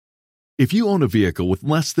If you own a vehicle with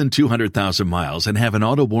less than 200,000 miles and have an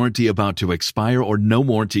auto warranty about to expire or no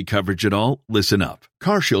warranty coverage at all, listen up.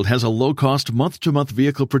 CarShield has a low-cost month-to-month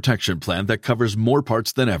vehicle protection plan that covers more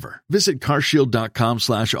parts than ever. Visit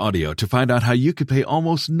carshield.com/audio to find out how you could pay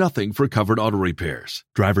almost nothing for covered auto repairs.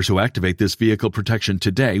 Drivers who activate this vehicle protection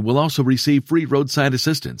today will also receive free roadside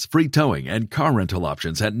assistance, free towing, and car rental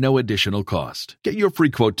options at no additional cost. Get your free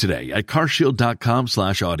quote today at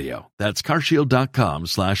carshield.com/audio. That's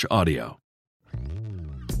carshield.com/audio.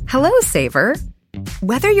 Hello, Saver.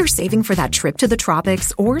 Whether you're saving for that trip to the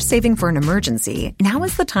tropics or saving for an emergency, now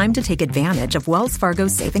is the time to take advantage of Wells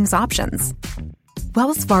Fargo's savings options.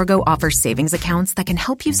 Wells Fargo offers savings accounts that can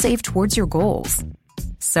help you save towards your goals.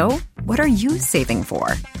 So, what are you saving for?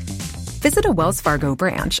 Visit a Wells Fargo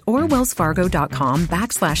branch or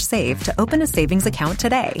wellsfargo.com/save to open a savings account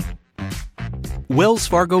today. Wells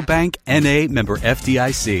Fargo Bank, N.A., member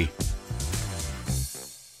FDIC.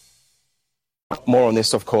 More on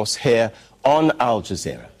this, of course, here on Al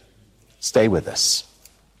Jazeera. Stay with us.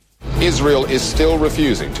 Israel is still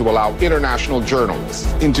refusing to allow international journalists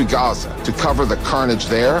into Gaza to cover the carnage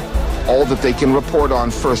there. All that they can report on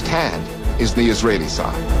firsthand is the Israeli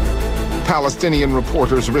side. Palestinian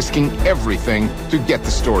reporters risking everything to get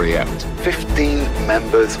the story out. 15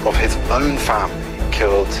 members of his own family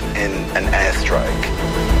killed in an airstrike.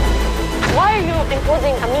 Why are you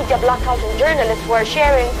imposing a media blackout on journalists who are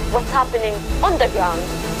sharing what's happening on the ground?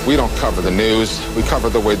 We don't cover the news. We cover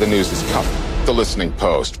the way the news is covered. The Listening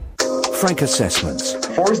Post. Frank assessments.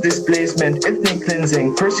 Forced displacement, ethnic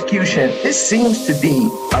cleansing, persecution. This seems to be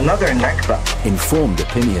another Nakba. Informed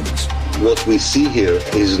opinions. What we see here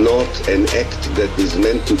is not an act that is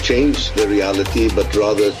meant to change the reality, but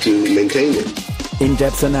rather to maintain it.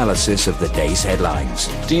 In-depth analysis of the day's headlines.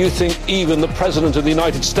 Do you think even the President of the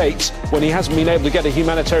United States, when he hasn't been able to get a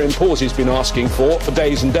humanitarian pause he's been asking for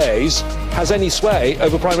days and days, has any sway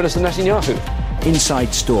over Prime Minister Netanyahu?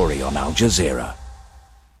 Inside Story on Al Jazeera.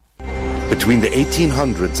 Between the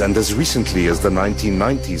 1800s and as recently as the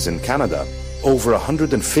 1990s in Canada, over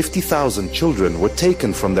 150,000 children were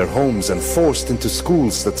taken from their homes and forced into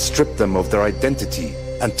schools that stripped them of their identity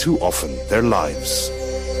and too often their lives.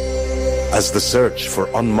 As the search for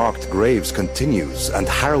unmarked graves continues and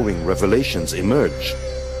harrowing revelations emerge,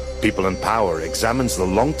 People in Power examines the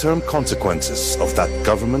long-term consequences of that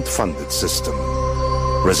government-funded system.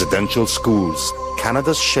 Residential schools,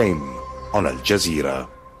 Canada's shame, on Al Jazeera.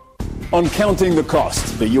 On counting the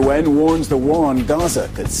cost, the UN warns the war on Gaza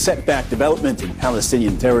could set back development in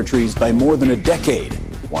Palestinian territories by more than a decade,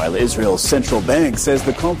 while Israel's central bank says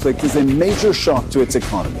the conflict is a major shock to its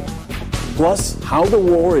economy. Plus, how the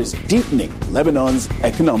war is deepening Lebanon's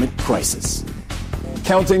economic crisis.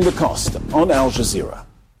 Counting the cost on Al Jazeera.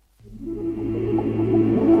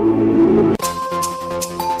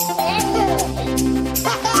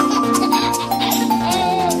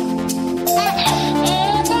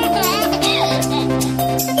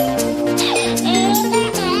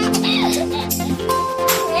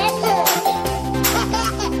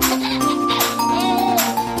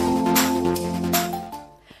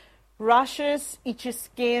 Rashes, itchy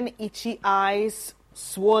skin, itchy eyes,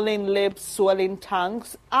 swollen lips, swollen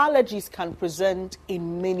tongues. Allergies can present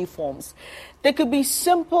in many forms. They could be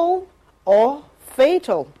simple or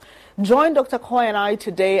fatal. Join Dr. Koy and I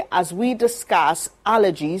today as we discuss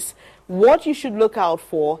allergies, what you should look out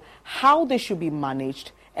for, how they should be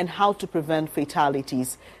managed, and how to prevent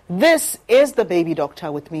fatalities. This is the Baby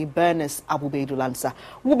Doctor with me, Bernice Abubedulansa.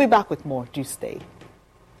 We'll be back with more. Do stay.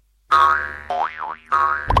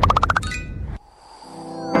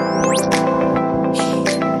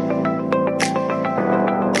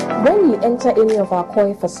 When you enter any of our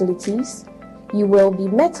COI facilities, you will be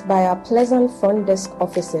met by our pleasant front desk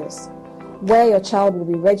officers, where your child will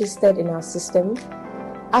be registered in our system,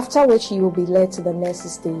 after which you will be led to the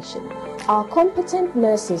nurses' station. Our competent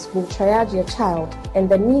nurses will triage your child, and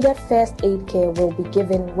the needed first aid care will be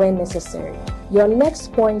given when necessary. Your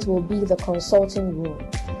next point will be the consulting room.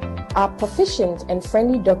 Our proficient and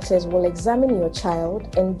friendly doctors will examine your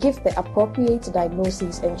child and give the appropriate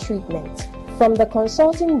diagnosis and treatment. From the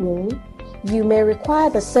consulting room, you may require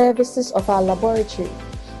the services of our laboratory,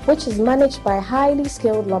 which is managed by highly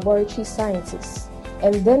skilled laboratory scientists,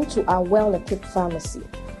 and then to our well-equipped pharmacy.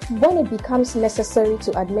 When it becomes necessary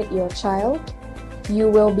to admit your child, you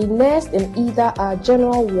will be nursed in either our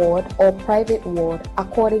general ward or private ward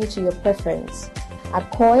according to your preference. At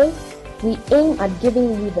COI, we aim at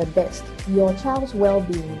giving you the best, your child's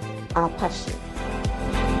well-being, our passion.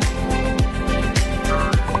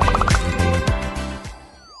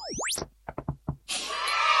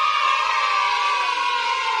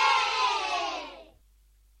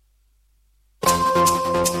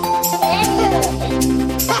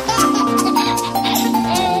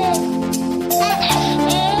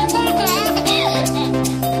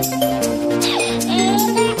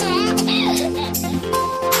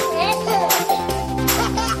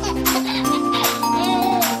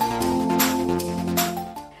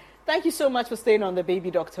 you so much for staying on The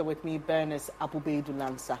Baby Doctor with me, Bernice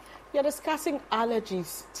Abubeidu-Lansa. We are discussing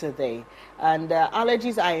allergies today. And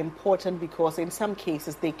allergies are important because in some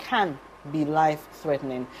cases they can be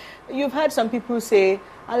life-threatening. You've heard some people say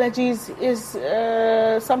allergies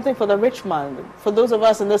is something for the rich man. For those of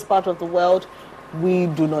us in this part of the world, we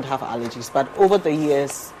do not have allergies. But over the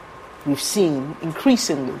years, we've seen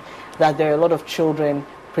increasingly that there are a lot of children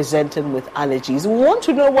presenting with allergies. We want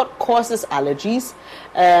to know what causes allergies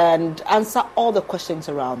and answer all the questions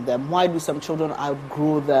around them. Why do some children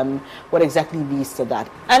outgrow them? What exactly leads to that?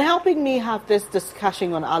 And helping me have this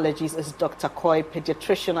discussion on allergies is Dr. Koi,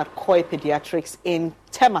 pediatrician at Koi Pediatrics in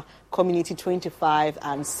Tema Community 25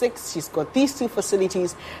 and 6. She's got these two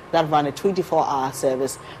facilities that run a 24-hour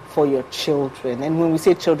service for your children. And when we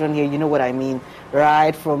say children here, you know what I mean,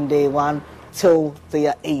 right from day one till they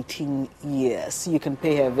are 18 years. You can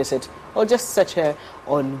pay her a visit or just search her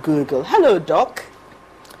on Google. Hello, Doc.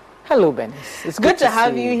 Hello, Bernice. It's good to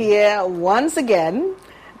have you here once again.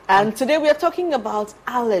 And today we are talking about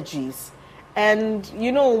allergies. And,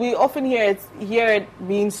 you know, we often hear it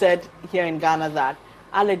being said here in Ghana that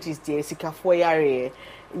allergies, Jessica, foyare,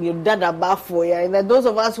 and then those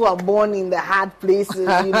of us who are born in the hard places,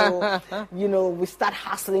 we start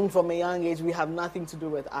hustling from a young age. We have nothing to do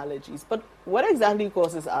with allergies. But what exactly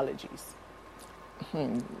causes allergies?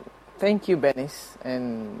 Thank you, Bernice,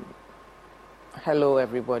 and hello,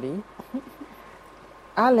 everybody.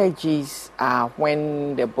 Allergies are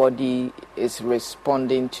when the body is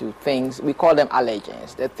responding to things. We call them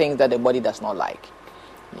allergens, the things that the body does not like.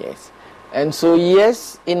 Yes. And so,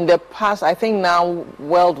 yes, in the past, I think now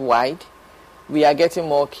worldwide, we are getting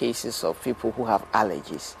more cases of people who have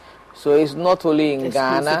allergies. So it's not only in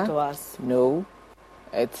Ghana. To us. No.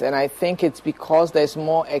 And I think it's because there's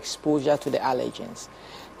more exposure to the allergens.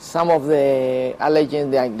 Some of the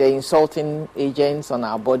allergens, they're insulting agents on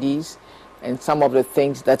our bodies, and some of the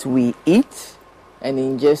things that we eat and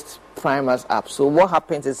ingest prime us up. So what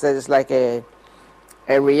happens is that it's like a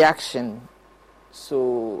reaction.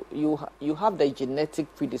 So you have the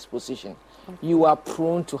genetic predisposition. Okay. You are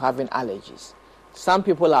prone to having allergies. Some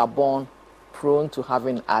people are born prone to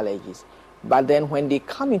having allergies. But then when they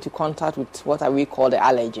come into contact with what we call the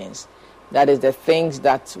allergens, that is the things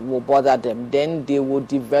that will bother them, then they will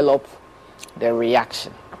develop the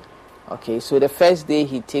reaction. Okay, so the first day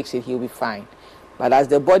he takes it, he'll be fine. But as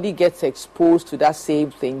the body gets exposed to that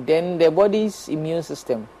same thing, then the body's immune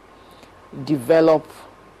system develop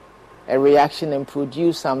a reaction and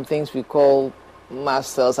produce some things we call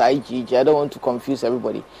mast cells, IgG. I don't want to confuse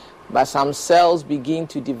everybody. But some cells begin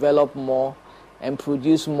to develop more and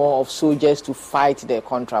produce more of soldiers to fight the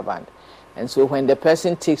contraband. And so when the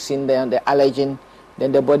person takes in the allergen,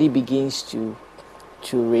 then the body begins to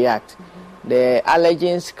react. Mm-hmm. The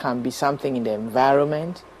allergens can be something in the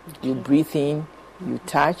environment. Okay. You breathe in, you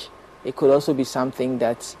touch. It could also be something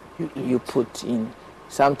that you put in.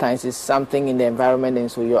 Sometimes it's something in the environment,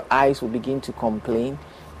 and so your eyes will begin to complain.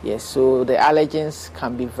 Yes, so the allergens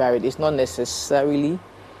can be varied. It's not necessarily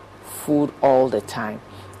food all the time.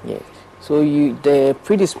 Yes. So the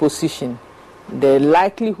predisposition, the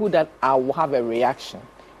likelihood that I will have a reaction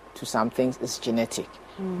to some things is genetic.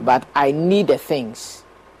 Mm. But I need the things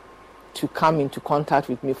to come into contact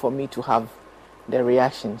with me for me to have the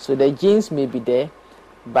reaction. So the genes may be there,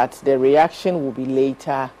 but the reaction will be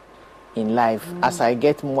later in life as I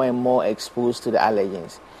get more and more exposed to the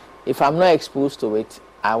allergens. If I'm not exposed to it,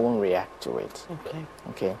 I won't react to it.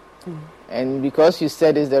 Okay. And because you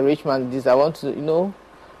said it's the rich man's disease, I want to,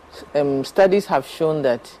 studies have shown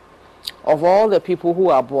that of all the people who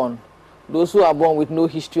are born, those who are born with no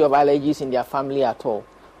history of allergies in their family at all,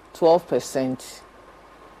 12%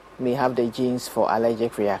 may have the genes for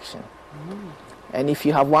allergic reaction. And if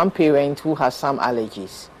you have one parent who has some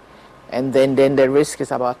allergies, and then the risk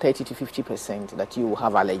is about 30 to 50% that you will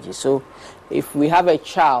have allergies. So if we have a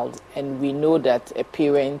child and we know that a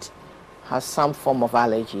parent has some form of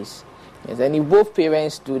allergies, and if both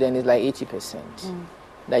parents do, then it's like 80%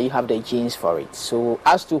 that you have the genes for it. So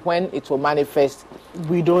as to when it will manifest,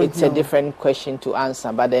 it's a different question to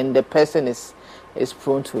answer, but then the person is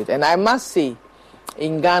prone to it. And I must say,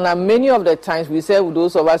 in Ghana, many of the times we say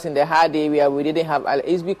those of us in the hard area, we didn't have allergies.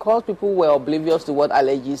 It's because people were oblivious to what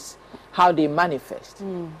allergies, how they manifest.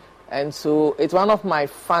 And so it's one of my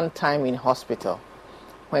fun time in hospital.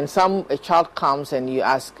 When a child comes and you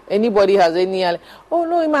ask, anybody has any allergies? Oh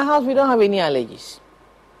no, in my house we don't have any allergies.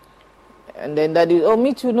 And then that is, oh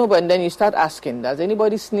me too, no, but then you start asking, does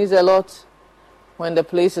anybody sneeze a lot? When the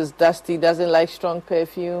place is dusty, doesn't like strong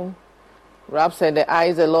perfume, rubs at the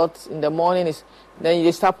eyes a lot in the morning, then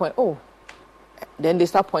they start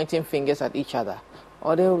pointing fingers at each other.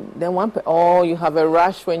 Or or you have a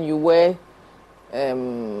rash when you wear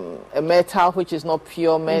a metal which is not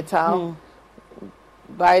pure metal.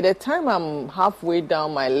 By the time I'm halfway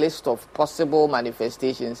down my list of possible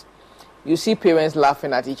manifestations, you see parents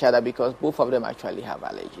laughing at each other because both of them actually have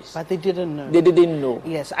allergies. But they didn't know. They didn't know.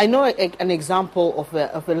 Yes, I know an example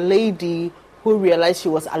of a lady who realized she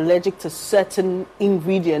was allergic to certain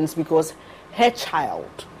ingredients because her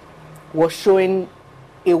child was showing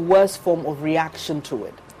a worse form of reaction to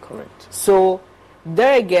it. Correct. So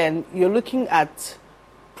there again, you're looking at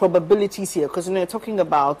probabilities here because you're talking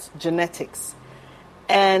about genetics.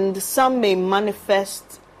 And some may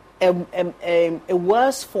manifest a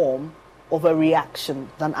worse form of a reaction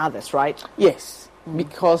than others, right? Yes,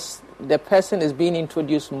 because the person is being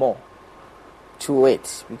introduced more to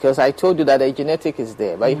it. Because I told you that the genetic is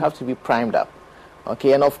there, but you have to be primed up.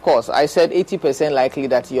 Okay, and of course, I said 80% likely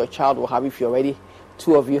that your child will have if you already,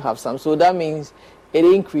 two of you have some. So that means it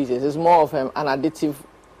increases. It's more of an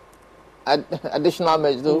additional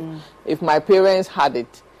measure. So if my parents had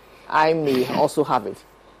it, I may also have it.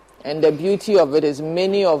 And the beauty of it is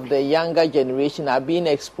many of the younger generation are being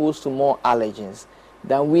exposed to more allergens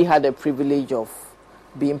than we had the privilege of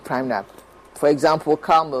being primed up. For example,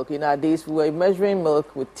 cow milk. In our days, we were measuring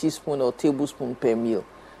milk with teaspoon or tablespoon per meal.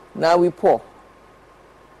 Now we pour.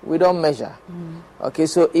 We don't measure. Okay,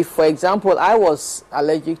 so if, for example, I was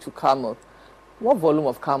allergic to cow milk, what volume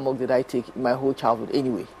of cow milk did I take in my whole childhood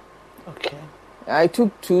anyway? Okay. I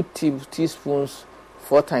took 2 teaspoons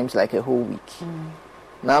 4 times like a whole week.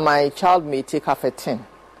 Now my child may take half a tin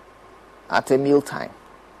at a meal time.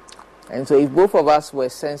 And so if both of us were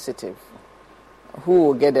sensitive, who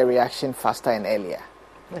will get the reaction faster and earlier?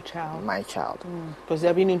 The child. My child. Because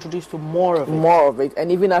they're being introduced to more of it. More of it,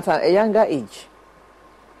 and even at a younger age.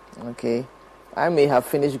 Okay. I may have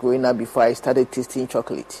finished growing up before I started tasting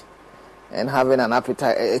chocolate and having an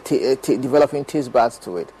appetite, developing taste buds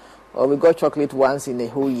to it. Or we got chocolate once in a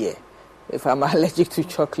whole year. If I'm allergic to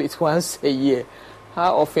chocolate once a year,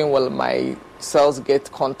 how often will my cells get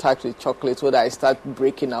contact with chocolate so that I start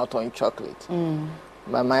breaking out on chocolate?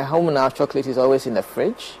 But my home now, chocolate is always in the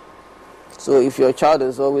fridge. So if your child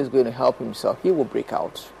is always going to help himself, he will break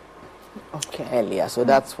out earlier. So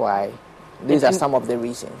that's why these are some of the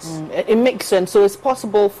reasons. It makes sense. So it's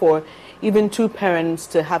possible for even two parents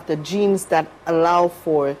to have the genes that allow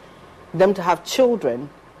for them to have children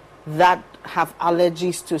that have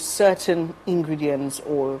allergies to certain ingredients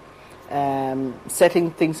or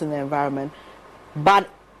certain things in the environment, but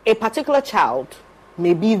a particular child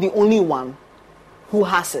may be the only one who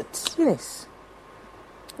has it.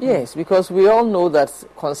 Yes, because we all know that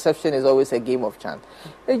conception is always a game of chance.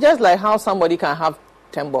 It's just like how somebody can have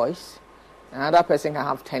 10 boys, another person can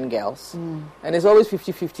have 10 girls, and it's always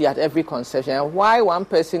 50-50 at every conception. And why one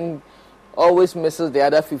person always misses the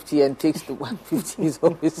other 50 and takes the 150 is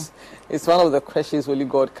always, it's one of the questions only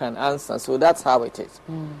God can answer. So that's how it is.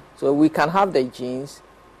 So we can have the genes,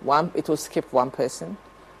 it will skip one person,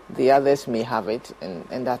 the others may have it,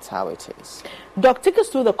 and that's how it is. Doc, take us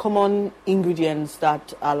through the common ingredients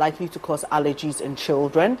that are likely to cause allergies in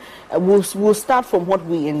children. We'll start from what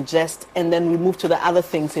we ingest and then we move to the other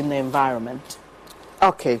things in the environment.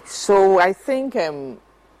 Okay, so I think,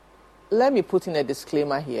 let me put in a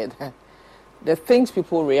disclaimer here that the things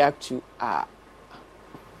people react to are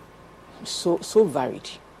so varied.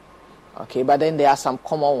 Okay, but then there are some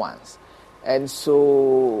common ones. And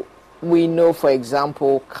so we know, for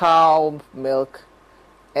example, cow milk,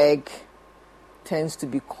 egg tends to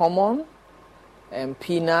be common, and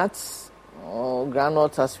peanuts, or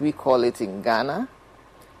granules as we call it in Ghana,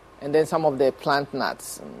 and then some of the plant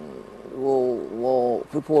nuts, people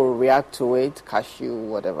will react to it, cashew,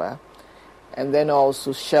 whatever. And then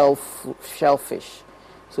also shellfish.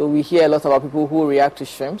 So we hear a lot about people who react to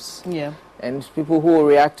shrimps. And people who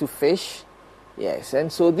react to fish. Yes,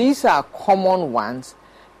 and so these are common ones.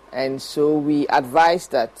 And so we advise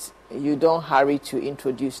that you don't hurry to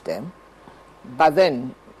introduce them. But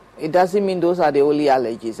then it doesn't mean those are the only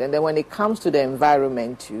allergies. And then when it comes to the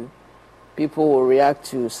environment too, people will react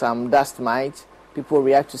to some dust mites, people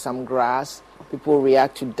react to some grass, people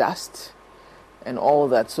react to dust and all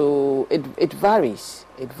that. So it varies.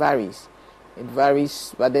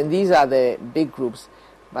 But then these are the big groups.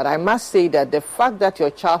 But I must say that the fact that your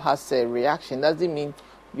child has a reaction doesn't mean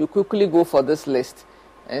you quickly go for this list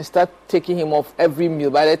and start taking him off every meal.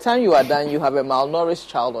 By the time you are done, you have a malnourished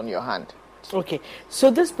child on your hand. Okay, so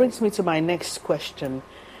this brings me to my next question.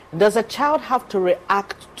 Does a child have to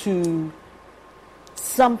react to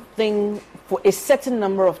something for a certain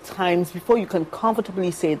number of times before you can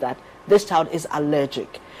comfortably say that this child is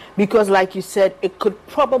allergic? Because like you said, it could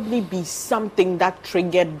probably be something that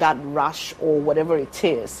triggered that rash or whatever it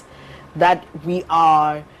is that we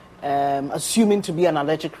are assuming to be an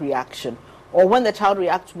allergic reaction. Or when the child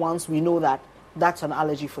reacts once, we know that that's an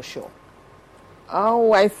allergy for sure.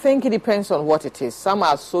 Oh, I think it depends on what it is. Some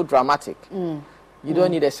are so dramatic. You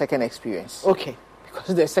don't need a second experience. Okay.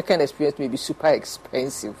 Because the second experience may be super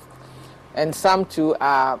expensive. And some too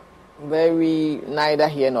are very neither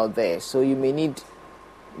here nor there. So you may need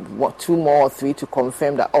 2 more or 3 to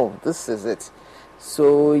confirm that, oh, this is it.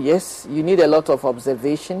 So yes, you need a lot of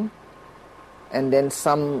observation and then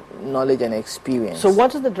some knowledge and experience. So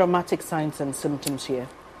what are the dramatic signs and symptoms here?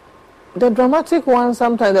 The dramatic ones,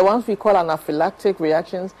 sometimes the ones we call anaphylactic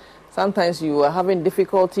reactions, sometimes you are having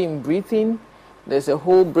difficulty in breathing. There's a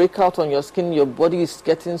whole breakout on your skin, your body is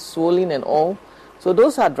getting swollen and all. So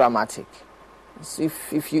those are dramatic. So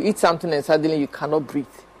if you eat something and suddenly you cannot breathe,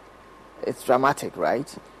 it's dramatic,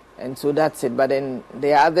 right? And so that's it. But then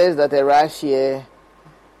there are others that a rash here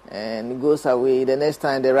and it goes away. The next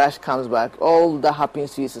time the rash comes back, all that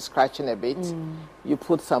happens to you is scratching a bit. You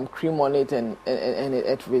put some cream on it and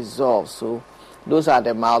it resolves. So those are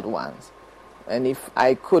the mild ones. And if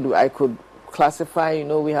I could classify,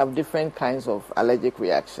 we have different kinds of allergic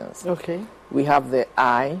reactions. Okay. We have the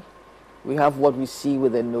eye, we have what we see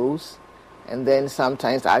with the nose, and then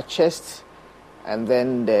sometimes our chest, and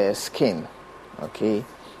then the skin. Okay.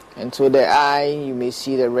 And so the eye, you may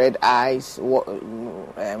see the red eyes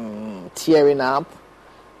tearing up,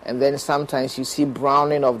 and then sometimes you see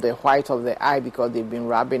browning of the white of the eye because they've been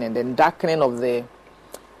rubbing, and then darkening of the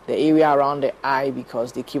area around the eye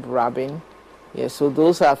because they keep rubbing. Yeah, so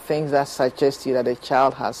those are things that suggest to you that the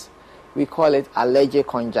child has, we call it allergic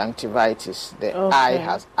conjunctivitis. The eye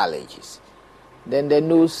has allergies. Then the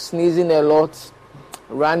nose, sneezing a lot,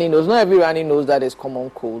 runny nose. Not every runny nose that is common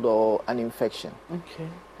cold or an infection. Okay.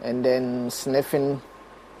 And then sniffing,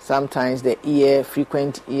 sometimes the ear,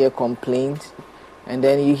 frequent ear complaints. And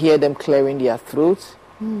then you hear them clearing their throats.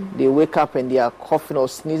 They wake up and they are coughing or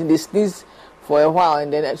sneezing. They sneeze for a while,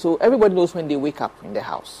 and then so everybody knows when they wake up in the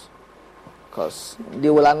house, because they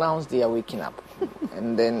will announce they are waking up.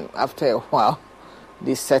 And then after a while,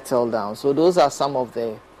 they settle down. So those are some of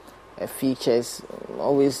the features.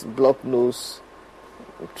 Always blocked nose,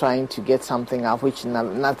 trying to get something out, which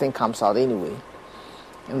nothing comes out anyway.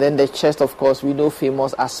 And then the chest, of course, we know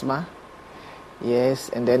famous asthma. Yes,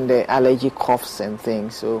 and then the allergy coughs and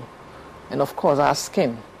things. So, and of course, our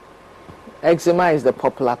skin. Eczema is the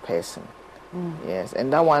popular person. Yes,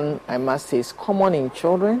 and that one, I must say, is common in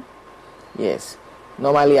children. Yes,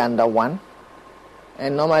 normally under 1.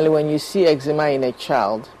 And normally when you see eczema in a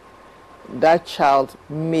child, that child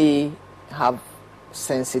may have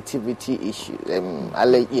sensitivity issues,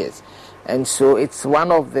 yes. And so it's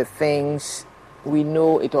one of the things we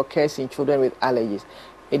know it occurs in children with allergies.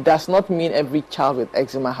 It does not mean every child with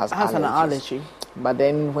eczema has an allergy. But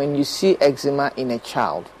then when you see eczema in a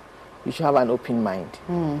child, you should have an open mind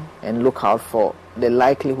and look out for the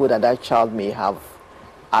likelihood that that child may have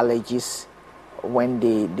allergies when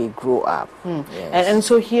they grow up. Yes. And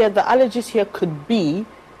so here, the allergies here could be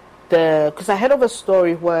because I heard of a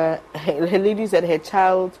story where her lady said her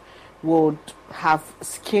child would have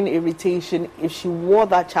skin irritation if she wore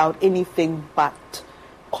that child anything but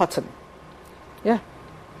cotton. Yeah.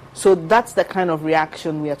 So that's the kind of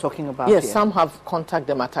reaction we are talking about yes, here. Some have contact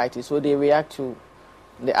dermatitis, so they react to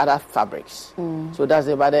the other fabrics. So that's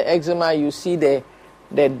it. But the eczema, you see the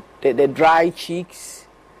dry cheeks,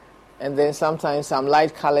 and then sometimes some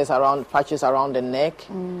light colors around, patches around the neck,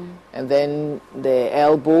 and then the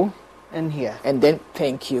elbow. And here. And then,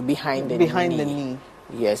 thank you, behind the knee.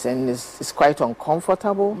 Yes, and it's quite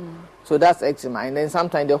uncomfortable. So that's eczema. And then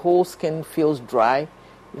sometimes the whole skin feels dry.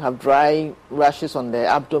 You have dry rashes on the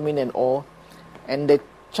abdomen and all. And the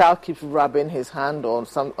child keeps rubbing his hand on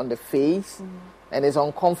the face. And it's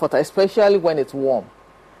uncomfortable, especially when it's warm.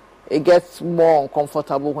 It gets more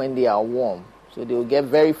uncomfortable when they are warm. So they will get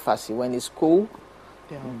very fussy. When it's cool,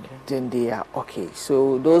 then they are okay.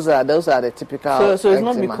 So those are the typical. So it's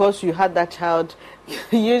not because you had that child.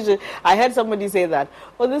 Usually, I heard somebody say that.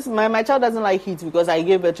 Oh, my child doesn't like heat because I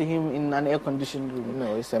gave it to him in an air-conditioned room.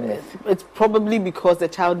 No, it's a myth. It's probably because the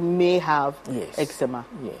child may have eczema.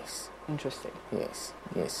 Yes. Interesting. Yes.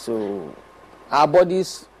 So our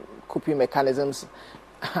body's coping mechanisms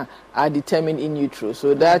are determined in utero.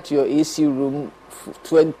 So that your AC room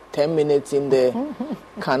 10 minutes in there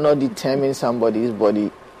cannot determine somebody's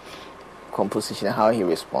body composition and how he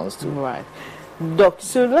responds to. Right. Doc,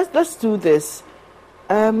 so let's do this.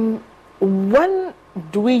 When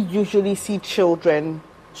do we usually see children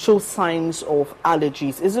show signs of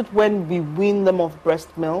allergies? Is it when we wean them off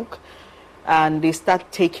breast milk and they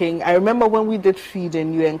start taking... I remember when we did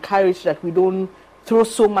feeding, you encouraged that we don't throw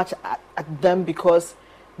so much at them, because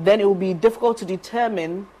then it will be difficult to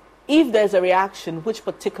determine if there's a reaction, which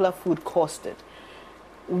particular food caused it.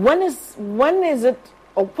 When is it,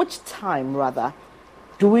 or which time rather,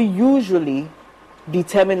 do we usually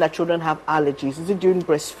determine that children have allergies? Is it during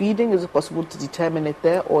breastfeeding? Is it possible to determine it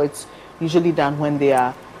there, or it's usually done when they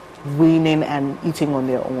are weaning and eating on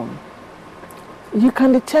their own? You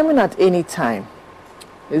can determine at any time.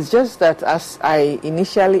 It's just that, as I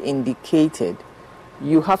initially indicated,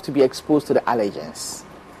 you have to be exposed to the allergens.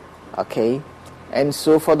 Okay? And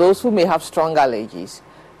so for those who may have strong allergies,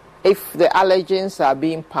 if the allergens are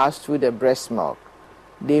being passed through the breast milk,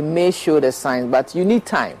 they may show the signs, but you need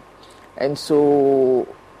time. And so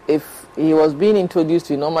if he was being introduced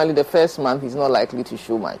to you, normally the first month he's not likely to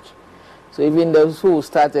show much. So even those who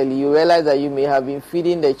start early, you realize that you may have been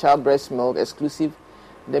feeding the child breast milk exclusive.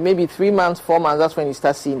 There may be 3 months, 4 months, that's when you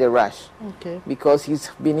start seeing the rash. Okay. Because he's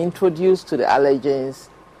been introduced to the allergens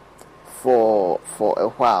for a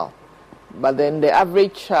while. But then the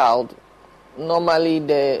average child, normally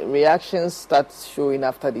the reactions start showing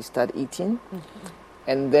after they start eating. Mm-hmm.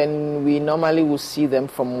 And then we normally will see them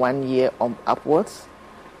from 1 year upwards.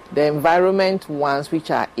 The environment ones, which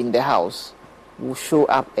are in the house, will show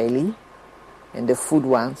up early, and the food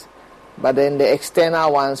ones. But then the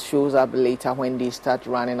external ones shows up later when they start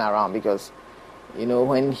running around, because,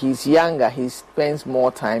 when he's younger, he spends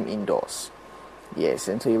more time indoors. Yes,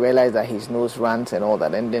 and so you realize that his nose runs and all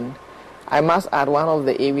that. And then I must add, one of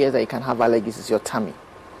the areas that you can have allergies is your tummy.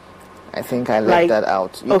 I think I left that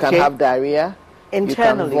out. You can have diarrhea.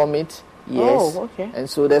 Internally. You can vomit. Yes. Oh, okay. And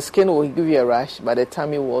so the skin will give you a rash, but the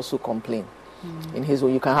tummy will also complain. In his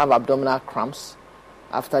way, you can have abdominal cramps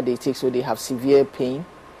after they take, so they have severe pain.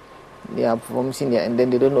 They are vomiting there, and then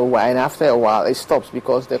they don't know why. And after a while, it stops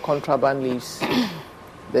because the contraband leaves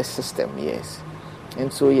the system. Yes.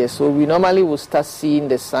 And so, yes, so we normally will start seeing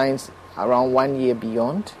the signs around 1 year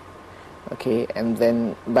beyond. Okay. And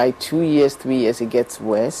then by 2 years, 3 years, it gets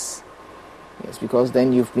worse. Yes, because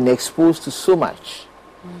then you've been exposed to so much.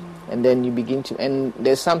 And then you begin to, and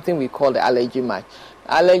there's something we call the allergy match.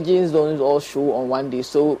 Allergens don't all show on one day.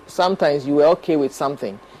 So sometimes you were okay with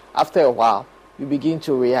something. After a while, you begin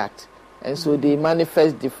to react. And so they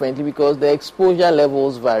manifest differently because the exposure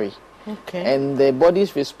levels vary. Okay. And the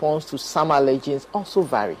body's response to some allergens also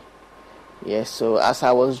vary. Yes, so as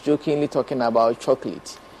I was jokingly talking about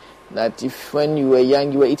chocolate, that if when you were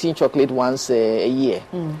young, you were eating chocolate once a year,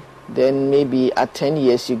 then maybe at 10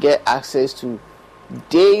 years you get access to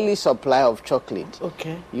daily supply of chocolate.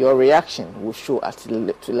 Okay. Your reaction will show at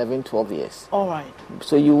 11, 12 years. All right.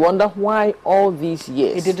 So you wonder why all these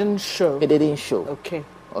years it didn't show. It didn't show. Okay.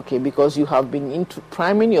 Okay, because you have been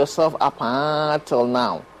priming yourself up until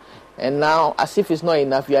now. And now, as if it's not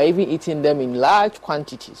enough, you are even eating them in large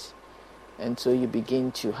quantities. And so you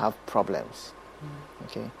begin to have problems.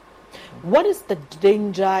 Okay. What is the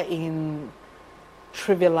danger in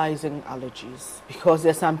trivializing allergies? Because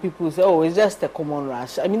there's some people who say, oh, it's just a common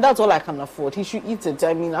rash. I mean, that's all I can afford. He should eat it.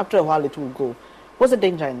 I mean, after a while it will go. What's the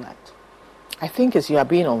danger in that? I think it's you are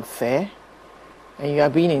being unfair and you are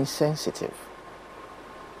being insensitive,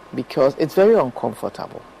 because it's very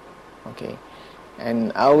uncomfortable. Okay.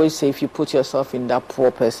 And I always say, if you put yourself in that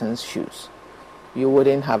poor person's shoes, you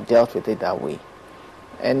wouldn't have dealt with it that way.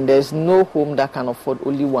 And there's no home that can afford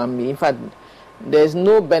only one meal. In fact, there's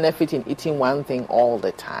no benefit in eating one thing all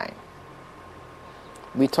the time.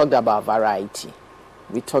 We talked about variety.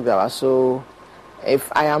 So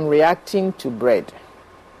if I am reacting to bread,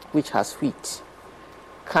 which has wheat,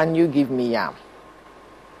 can you give me yam?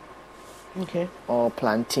 Okay. Or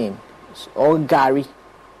plantain, or gari,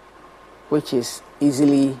 which is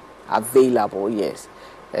easily available, yes.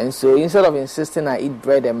 And so instead of insisting I eat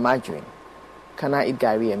bread and margarine, can I eat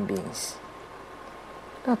gari and beans?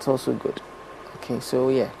 That's also good. Okay, so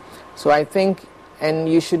yeah. So I think, and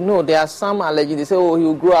you should know, there are some allergies, they say, oh,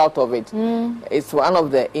 he'll grow out of it. It's one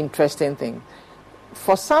of the interesting things.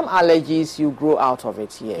 For some allergies, you grow out of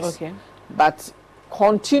it, yes. Okay. But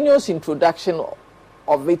continuous introduction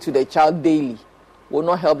of it to the child daily will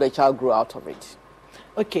not help the child grow out of it.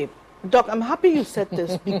 Okay. Doc, I'm happy you said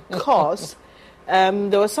this because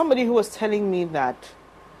there was somebody who was telling me that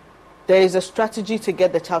there is a strategy to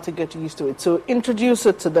get the child to get used to it. So introduce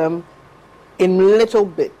it to them in little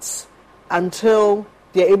bits until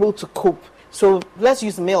they're able to cope. So let's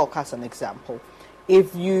use milk as an example.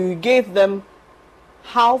 If you gave them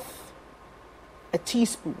half a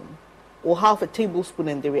teaspoon or half a tablespoon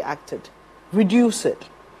and they reacted, reduce it,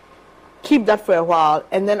 keep that for a while,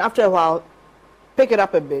 and then after a while, pick it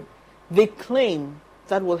up a bit. They claim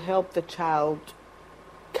that will help the child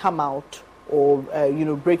come out or,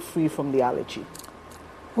 break free from the allergy.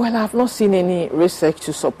 Well, I've not seen any research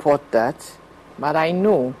to support that, but I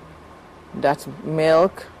know that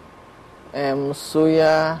milk,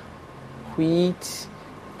 soya, wheat,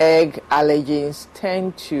 egg allergens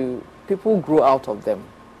people grow out of them.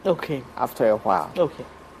 Okay. After a while. Okay.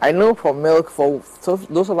 I know for milk, for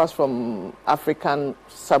those of us from African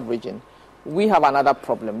sub-region, we have another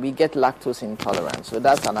problem. We get lactose intolerance, so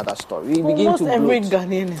that's another story. We begin to bloat. Every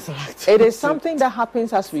Ghanaian is lactose. It is something that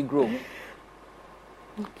happens as we grow.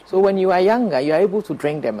 So when you are younger, you are able to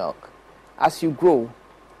drink the milk. As you grow,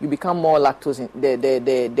 you become more lactose.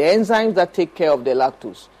 The enzymes that take care of the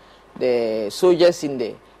lactose, the soldiers in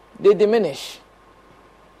there, they diminish.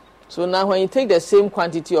 So now when you take the same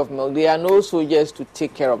quantity of milk, there are no soldiers to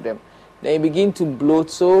take care of them. Then you begin to bloat.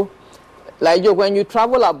 So, like when you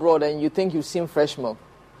travel abroad and you think you've seen fresh milk,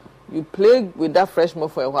 you play with that fresh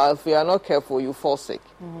milk for a while. If you are not careful, you fall sick.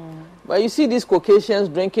 But you see these Caucasians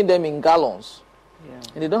drinking them in gallons.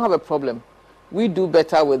 And they don't have a problem. We do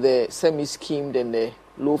better with the semi-skimmed and the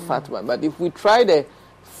low-fat one. But if we try the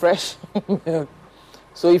fresh milk,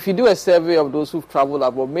 so if you do a survey of those who've traveled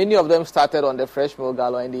abroad, many of them started on the fresh milk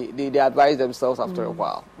gallon and they advise themselves after a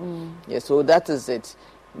while. Yeah, so that is it.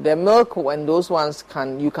 The milk, when those ones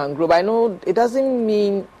you can grow. But I know it doesn't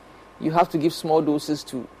mean you have to give small doses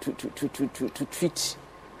to treat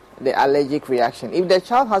the allergic reaction. If the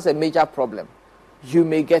child has a major problem, you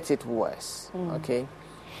may get it worse, okay?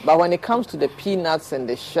 But when it comes to the peanuts and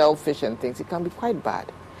the shellfish and things, it can be quite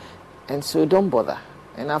bad. And so don't bother.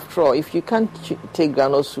 And after all, if you can't take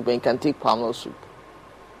granule soup and you can take palm oil soup,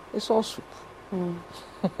 it's all soup.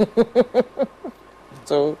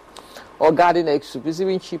 So, or garden egg soup is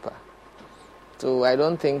even cheaper. So I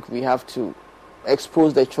don't think we have to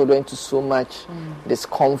expose the children to so much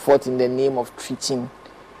discomfort in the name of treating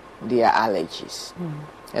their allergies.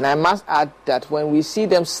 And I must add that when we see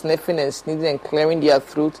them sniffing and sneezing and clearing their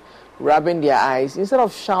throat, rubbing their eyes, instead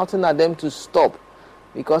of shouting at them to stop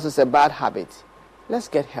because it's a bad habit, let's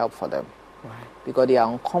get help for them. Because they are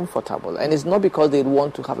uncomfortable. And it's not because they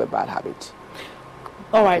want to have a bad habit.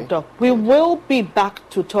 All right, Doc. We will be back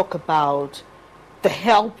to talk about the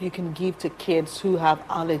help you can give to kids who have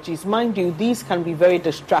allergies. Mind you, these can be very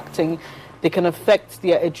distracting. They can affect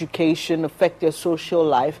their education, affect their social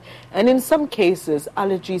life, and in some cases,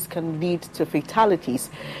 allergies can lead to fatalities.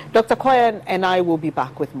 Dr. Koya and I will be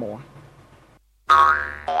back with more.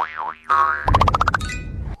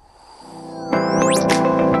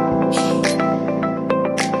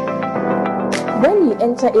 When you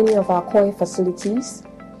enter any of our COI facilities,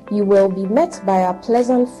 you will be met by our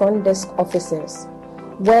pleasant front desk officers,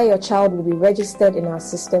 where your child will be registered in our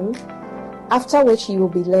system, after which you will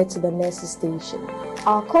be led to the nurses' station.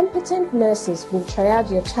 Our competent nurses will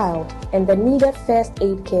triage your child and the needed first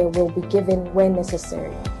aid care will be given when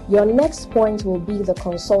necessary. Your next point will be the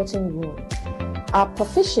consulting room. Our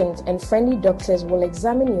proficient and friendly doctors will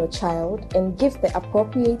examine your child and give the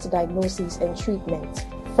appropriate diagnosis and treatment.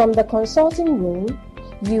 From the consulting room,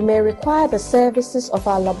 you may require the services of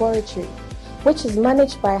our laboratory, which is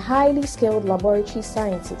managed by highly skilled laboratory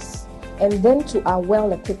scientists, and then to our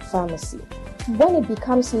well-equipped pharmacy. When it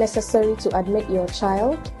becomes necessary to admit your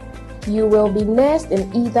child, you will be nursed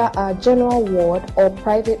in either our general ward or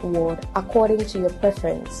private ward according to your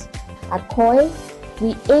preference. At COI,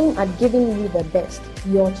 we aim at giving you the best,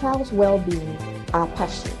 your child's well-being, our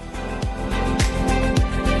passion.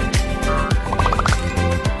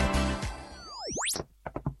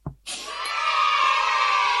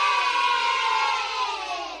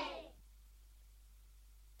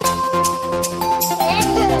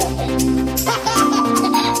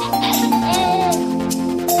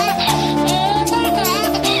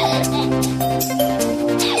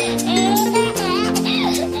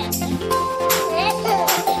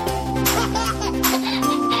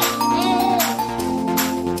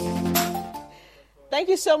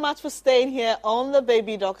 So much for staying here on The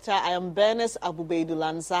Baby Doctor. I am Bernice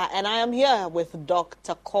Abubedu-Lanza and I am here with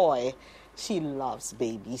Dr. Koy. She loves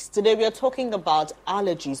babies. Today we are talking about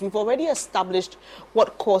allergies. We've already established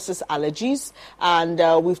what causes allergies and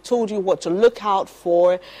we've told you what to look out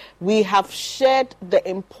for. We have shared the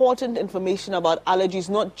important information about allergies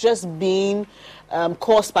not just being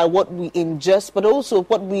caused by what we ingest, but also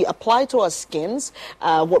what we apply to our skins,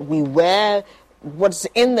 what we wear, what's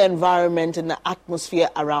in the environment and the atmosphere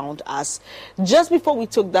around us. Just before we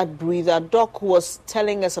took that breather, Doc was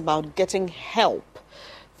telling us about getting help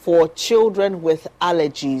for children with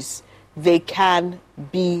allergies. they can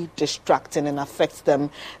be distracting and affect them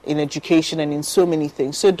in education and in so many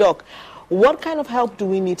things. So, Doc, what kind of help do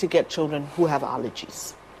we need to get children who have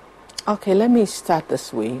allergies? Okay, let me start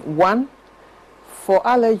this way. One, for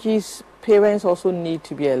allergies, parents also need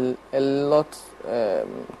to be to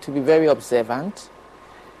be very observant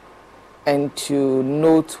and to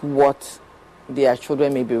note what their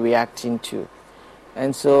children may be reacting to.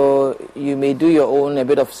 And so you may do your own a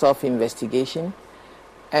bit of self-investigation,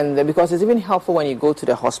 and because it's even helpful when you go to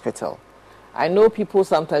the hospital. I know people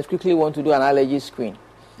sometimes quickly want to do an allergy screen,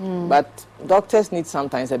 but doctors need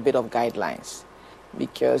sometimes a bit of guidelines,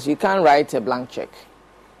 because you can't write a blank check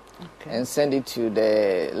and send it to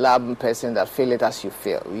the lab person that fill it as you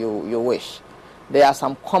feel, you wish. There are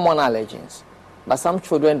some common allergens, but some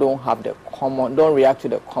children don't react to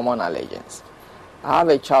the common allergens. I have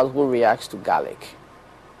a child who reacts to garlic.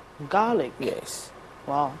 Garlic? Yes.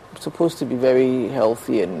 Wow. It's supposed to be very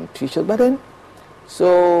healthy and nutritious, but then,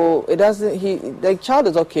 so it doesn't, the child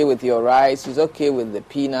is okay with your rice, he's okay with the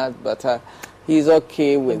peanut butter, he's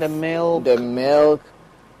okay with the milk.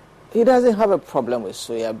 He doesn't have a problem with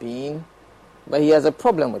soya bean, but he has a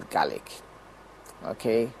problem with garlic.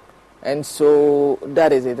 Okay? And so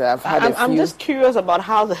that is it. I'm just curious about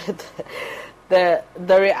how the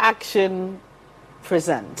reaction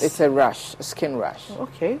presents. It's a rash, a skin rash.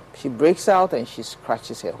 Okay. She breaks out and she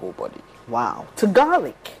scratches her whole body. Wow. To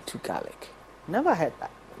garlic? To garlic. Never heard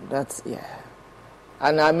that. That's, yeah.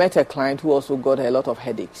 And I met a client who also got a lot of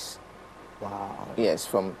headaches. Wow. Yes,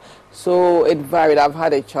 so it varied. I've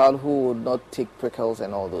had a child who would not take prickles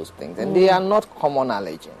and all those things, and they are not common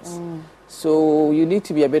allergens. So you need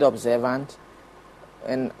to be a bit observant.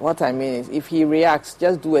 And what I mean is, if he reacts,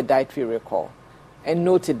 just do a dietary recall and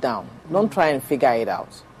note it down. Don't try and figure it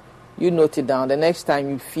out. You note it down. The next time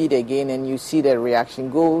you feed again and you see the reaction,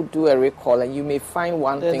 go do a recall, and you may find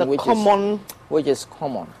one thing which is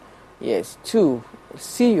common. Yes. 2,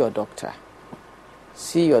 see your doctor.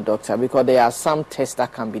 See your doctor, because there are some tests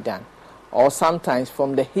that can be done. Or sometimes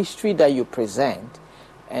from the history that you present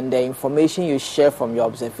and the information you share from your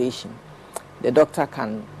observation, the doctor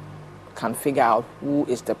can figure out who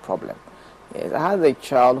is the problem. Yes, I had a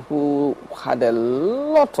child who had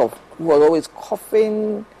who was always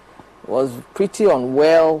coughing, was pretty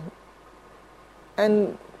unwell,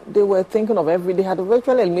 and they were thinking of they had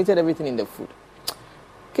virtually eliminated everything in the food.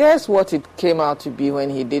 Guess what it came out to be when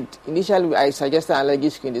he did? Initially, I suggested an allergy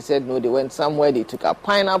screen. They said no, they went somewhere, they took a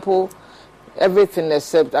pineapple, everything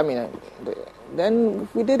except, then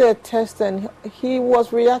we did a test and he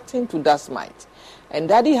was reacting to dust mite. And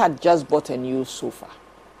Daddy had just bought a new sofa.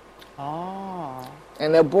 Oh.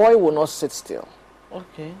 And the boy will not sit still.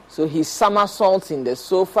 Okay. So he somersaults in the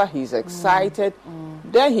sofa, he's excited,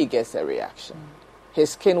 then he gets a reaction.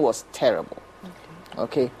 His skin was terrible.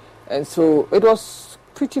 Okay. And so it was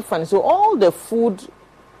pretty funny. So all the food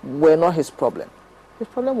were not his problem. His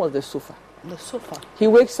problem was the sofa. The sofa. He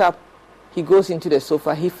wakes up, he goes into the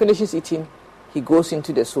sofa, he finishes eating, he goes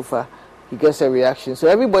into the sofa, he gets a reaction. So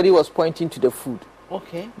everybody was pointing to the food.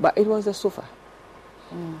 Okay. But it was the sofa.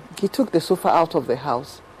 He took the sofa out of the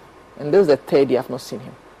house, and this is the third day I've not seen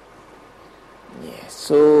him. Yes.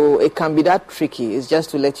 So it can be that tricky. It's just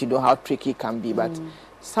to let you know how tricky it can be. But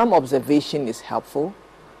some observation is helpful.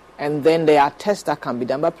 And then there are tests that can be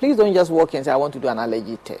done. But please don't just walk in and say, I want to do an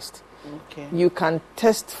allergy test. Okay. You can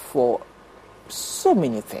test for so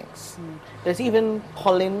many things. There's even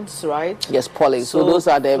pollens, right? Yes, pollen. So those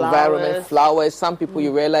are the environment, flowers. Some people,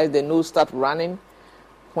 you realize the nose start running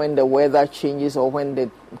when the weather changes or when the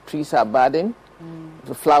trees are budding.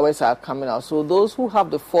 The flowers are coming out. So those who have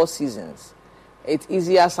the 4 seasons, it's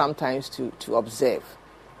easier sometimes to observe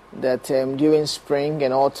that during spring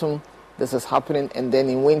and autumn, this is happening, and then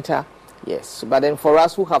in winter, yes. But then for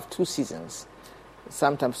us who have 2 seasons,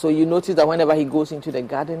 sometimes, so you notice that whenever he goes into the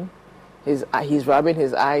garden, he's rubbing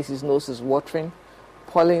his eyes, his nose is watering,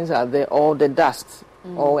 pollens are there, or the dust,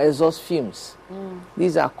 or exhaust fumes.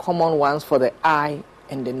 These are common ones for the eye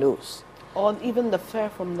and the nose. Or even the fur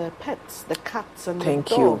from the pets, the cats and the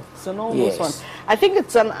dogs and all those ones. I think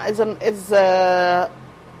it's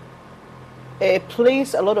a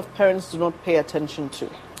place a lot of parents do not pay attention to.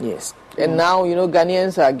 Yes. And now,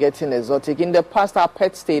 Ghanaians are getting exotic. In the past, our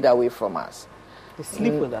pets stayed away from us. They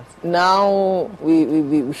sleep with us. Now,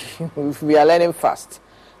 we are learning fast.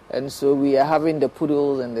 And so we are having the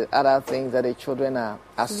poodles and the other things that the children are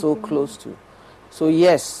so close to. So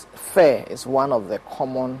yes, fur is one of the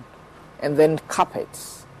common, and then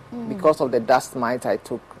carpets, because of the dust mite I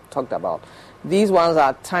talked about. These ones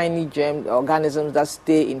are tiny germ organisms that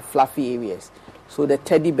stay in fluffy areas. So the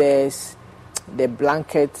teddy bears, the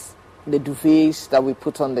blankets, the duvets that we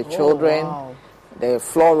put on the children, the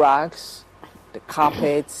floor racks, the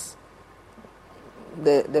carpets,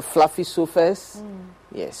 the fluffy sofas.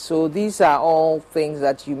 Yes, so these are all things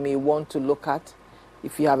that you may want to look at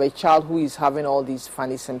if you have a child who is having all these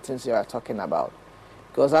funny symptoms you are talking about.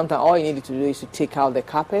 Because sometimes all you need to do is to take out the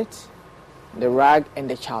carpet, the rag, and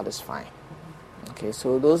the child is fine. Okay,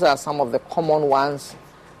 so those are some of the common ones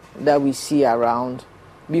that we see around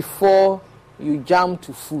before you jump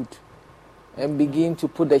to food and begin to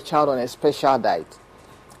put the child on a special diet.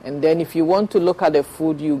 And then if you want to look at the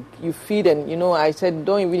food, you feed, and I said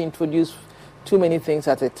don't even introduce too many things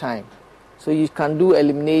at a time. So you can do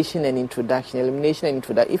elimination and introduction.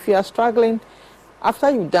 If you are struggling, after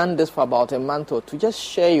you've done this for about a month or two, just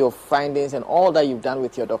share your findings and all that you've done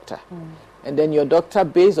with your doctor. And then your doctor,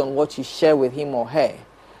 based on what you share with him or her,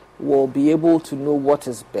 will be able to know what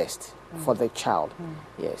is best for the child.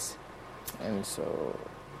 Yes. And so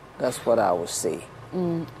that's what I would say.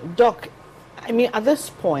 Doc, I mean, at this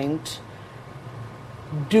point,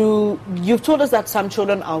 you've told us that some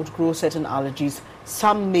children outgrow certain allergies.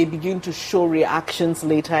 Some may begin to show reactions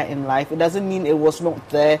later in life. It doesn't mean it was not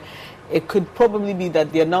there. It could probably be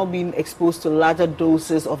that they're now being exposed to larger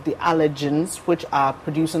doses of the allergens, which are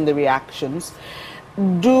producing the reactions.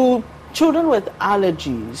 Do children with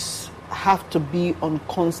allergies have to be on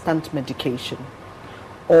constant medication?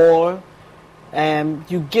 Or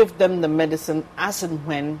you give them the medicine as and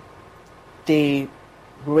when they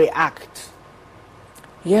react?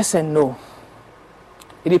 Yes and no.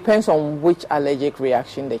 It depends on which allergic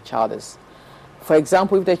reaction the child is. For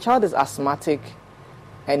example, if the child is asthmatic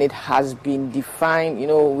and it has been defined,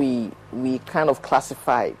 we kind of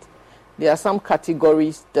classified. There are some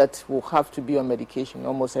categories that will have to be on medication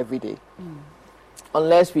almost every day,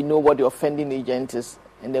 unless we know what the offending agent is,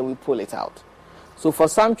 and then we pull it out. So for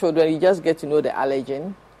some children, you just get to know the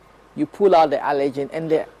allergen, you pull out the allergen,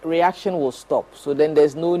 and the reaction will stop. So then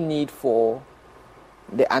there's no need for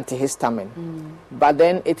the antihistamine. But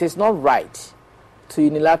then it is not right to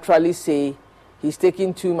unilaterally say he's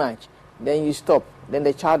taking too much, then you stop, then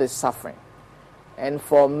the child is suffering. And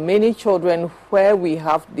for many children where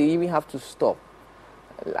they even have to stop,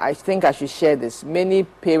 I think I should share this. Many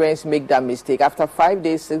parents make that mistake. After 5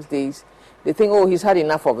 days, 6 days, they think, he's had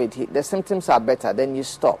enough of it. The symptoms are better, then you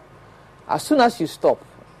stop. As soon as you stop,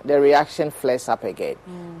 the reaction flares up again.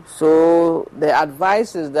 So the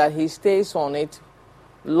advice is that he stays on it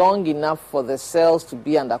long enough for the cells to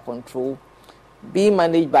be under control, be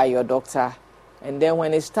managed by your doctor, and then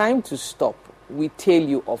when it's time to stop, we tail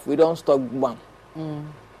you off. We don't stop one.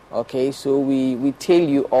 Okay, so we tail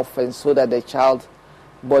you off, and so that the child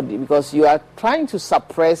body, because you are trying to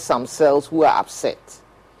suppress some cells who are upset.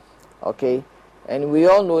 Okay, and we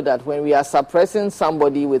all know that when we are suppressing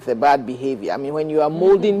somebody with a bad behavior, I mean, when you are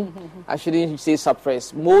molding, I shouldn't say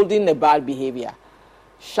suppress, molding a bad behavior,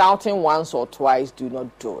 shouting once or twice, do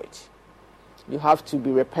not do it. You have to be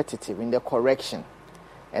repetitive in the correction.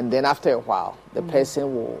 And then after a while, the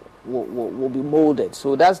person will be molded.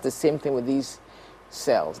 So that's the same thing with these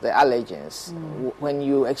cells, the allergens. When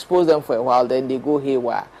you expose them for a while, then they go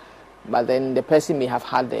haywire. But then the person may have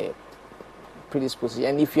had the predisposition.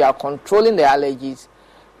 And if you are controlling the allergies,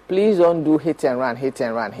 please don't do hit and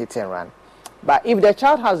run. But if the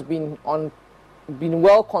child has been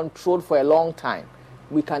well controlled for a long time,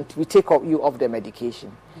 we take you off the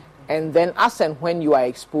medication. And then as and when you are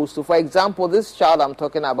exposed to, for example, this child I'm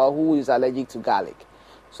talking about who is allergic to garlic.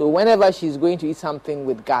 So whenever she's going to eat something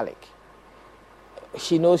with garlic,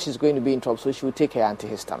 she knows she's going to be in trouble, so she will take her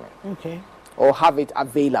antihistamine. Okay. Or have it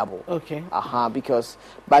available. Okay.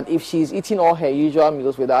 But if she's eating all her usual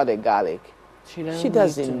meals without the garlic, she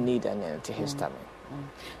doesn't need an antihistamine.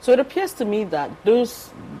 So it appears to me that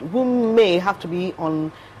those who may have to be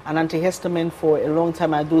on an antihistamine for a long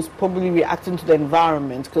time are those probably reacting to the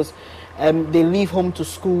environment, because they leave home to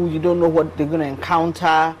school, you don't know what they're going to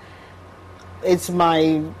encounter. It's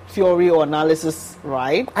my theory or analysis,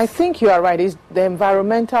 right? I think you are right. The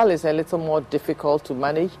environmental is a little more difficult to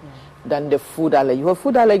manage than the food allergy. For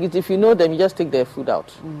food allergies, if you know them, you just take their food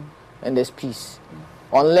out and there's peace,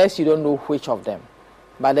 unless you don't know which of them.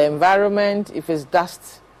 But the environment, if it's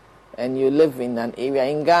dust, and you live in an area,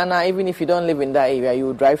 in Ghana, even if you don't live in that area, you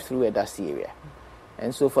will drive through a dusty area.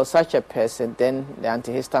 And so for such a person, then the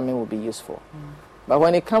antihistamine will be useful. But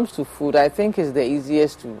when it comes to food, I think it's the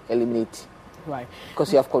easiest to eliminate. Right.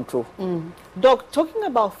 Because you have control. Doc, talking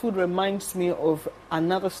about food reminds me of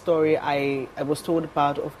another story I was told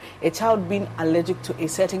about, of a child being allergic to a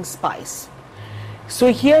certain spice.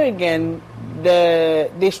 So here again,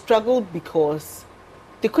 they struggled because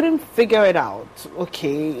they couldn't figure it out.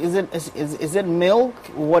 Okay, is it milk?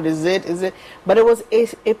 What is it? Is it? But it was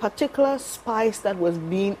a particular spice that was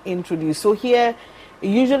being introduced. So here,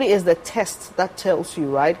 usually is the test that tells you,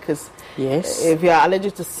 right? Because if you're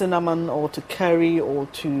allergic to cinnamon or to curry or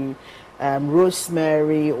to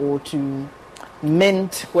rosemary or to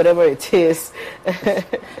mint, whatever it is,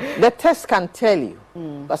 the test can tell you,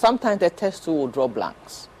 but sometimes the test will draw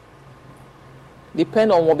blanks.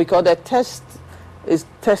 Depend on what, because the test is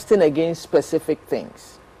testing against specific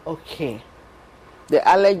things. Okay. The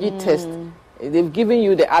allergy test, they've given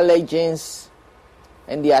you the allergens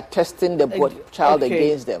and they are testing the child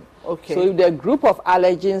against them. Okay. So if the group of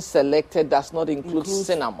allergens selected does not include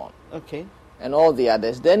cinnamon and all the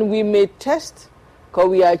others, then we may test, because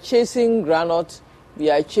we are chasing granite, we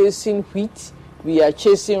are chasing wheat, we are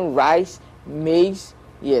chasing rice, maize,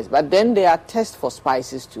 yes, but then there are tests for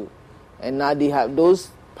spices too. And now they have those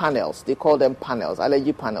panels, they call them panels,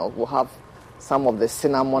 allergy panels, will have some of the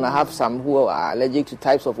cinnamon. I have some who are allergic to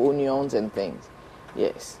types of onions and things.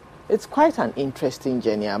 Yes. It's quite an interesting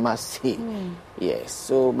journey, I must say. Yes.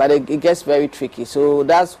 So, but it gets very tricky. So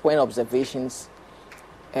that's when observations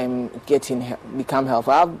become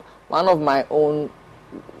helpful. One of my own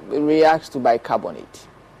reacts to bicarbonate.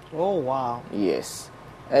 Oh, wow. Yes.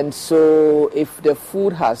 And so if the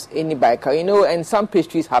food has any bicarbonate, and some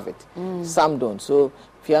pastries have it, some don't. So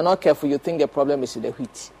if you are not careful, you think the problem is the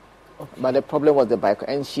wheat. Okay. But the problem was the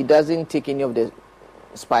bicarbonate. And she doesn't take any of the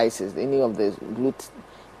spices, any of the gluten,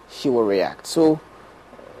 she will react. So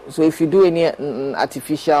if you do any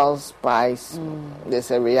artificial spice,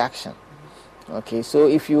 there's a reaction. Okay, so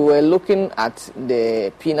if you were looking at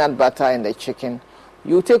the peanut butter and the chicken,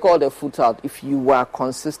 you take all the food out if you were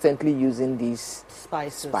consistently using these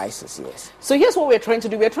spices, yes. So here's what we're trying to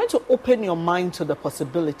do. We're trying to open your mind to the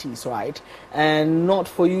possibilities, right? And not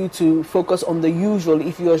for you to focus on the usual.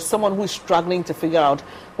 If you're someone who is struggling to figure out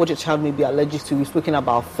what your child may be allergic to, we've spoken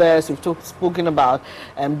about furs, we've spoken about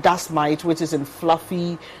dust mite, which is in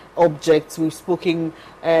fluffy objects. We've spoken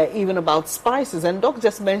even about spices. And Doc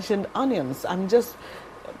just mentioned onions.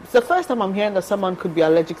 It's the first time I'm hearing that someone could be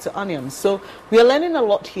allergic to onions. So we are learning a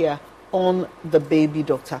lot here on the Baby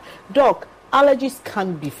Doctor. Doc, allergies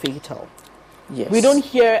can be fatal. Yes. We don't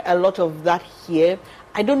hear a lot of that here.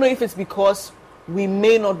 I don't know if it's because we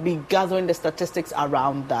may not be gathering the statistics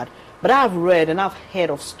around that. But I've read and I've heard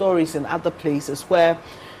of stories in other places where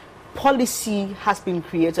policy has been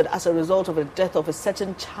created as a result of the death of a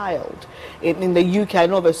certain child. In the UK, I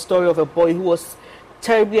know of a story of a boy who was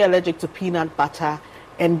terribly allergic to peanut butter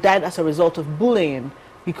and died as a result of bullying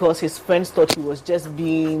because his friends thought he was just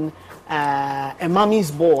being a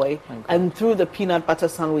mommy's boy and threw the peanut butter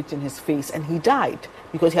sandwich in his face, and he died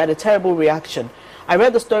because he had a terrible reaction. I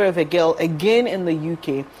read the story of a girl, again in the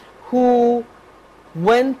UK, who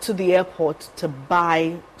went to the airport to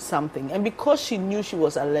buy something, and because she knew she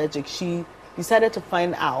was allergic, she decided to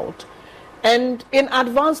find out. And in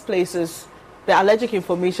advanced places, the allergic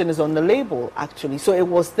information is on the label, actually, so it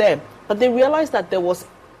was there. But they realized that there was,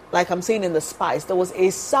 like I'm saying in the spice, there was a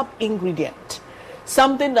sub-ingredient,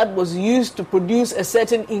 something that was used to produce a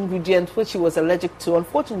certain ingredient which she was allergic to.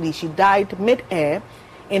 Unfortunately, she died mid-air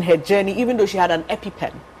in her journey, even though she had an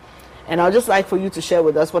EpiPen. And I'd just like for you to share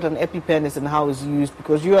with us what an EpiPen is and how it's used,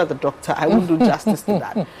 because you are the doctor. I won't do justice to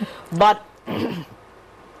that. But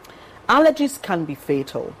allergies can be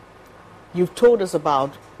fatal. You've told us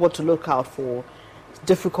about what to look out for,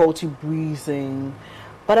 difficulty breathing,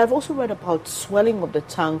 but I've also read about swelling of the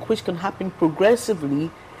tongue, which can happen progressively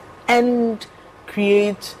and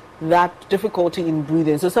create that difficulty in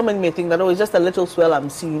breathing. So someone may think that, oh, it's just a little swell I'm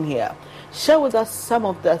seeing here. Share with us some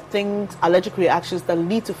of the things, allergic reactions that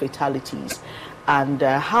lead to fatalities, and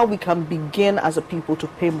how we can begin as a people to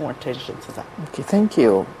pay more attention to that. Okay, thank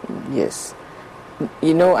you. Yes.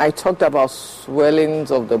 You know, I talked about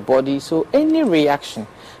swellings of the body, so any reaction.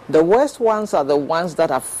 The worst ones are the ones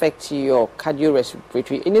that affect your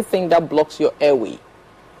cardiorespiratory. Anything that blocks your airway,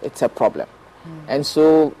 it's a problem. And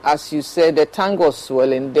so, as you said, the tongue was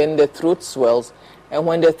swelling, then the throat swells, and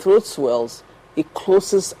when the throat swells, it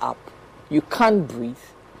closes up. You can't breathe,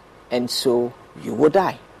 and so you will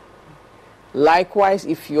die. Likewise,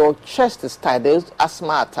 if your chest is tight, there's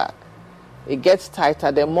asthma attack. It gets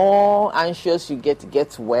tighter. The more anxious you get, it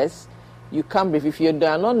gets worse. You can't breathe. If you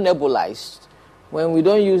are not nebulized, when we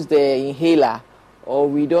don't use the inhaler or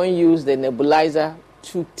we don't use the nebulizer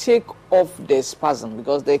to take off the spasm,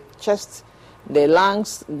 because the chest, the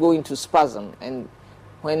lungs go into spasm, and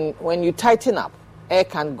when you tighten up, air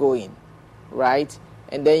can't go in, right?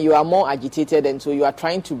 And then you are more agitated, and so you are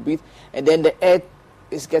trying to breathe, and then the air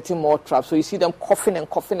is getting more trapped. So you see them coughing and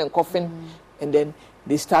coughing and coughing, and then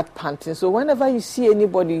they start panting. So whenever you see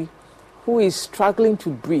anybody who is struggling to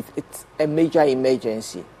breathe, it's a major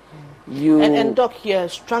emergency. And Doc, here,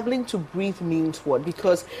 struggling to breathe means what?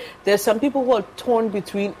 Because there's some people who are torn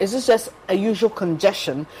between, is this just a usual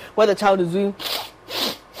congestion where the child is doing,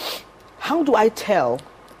 how do I tell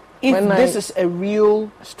if this is a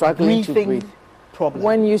real struggling to breathe problem?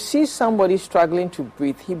 When you see somebody struggling to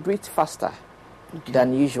breathe, he breathes faster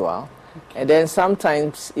than usual. And then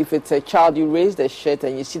sometimes, if it's a child, you raise the shirt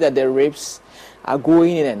and you see that the ribs are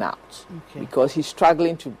going in and out because he's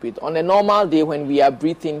struggling to breathe. On a normal day when we are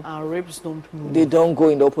breathing, our ribs don't move. They don't go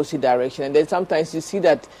in the opposite direction. And then sometimes you see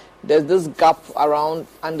that there's this gap around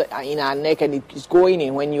in our neck and it's going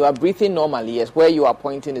in. When you are breathing normally, yes, where you are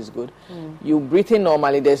pointing is good. You breathing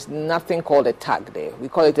normally, there's nothing called a tag there. We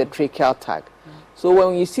call it a tracheal tag. So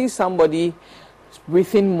when you see somebody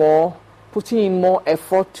breathing more, putting in more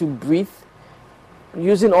effort to breathe,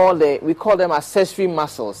 using we call them accessory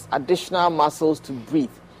muscles, additional muscles to breathe,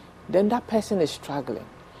 then that person is struggling.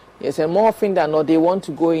 Yes, and more often than not, they want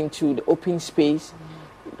to go into the open space,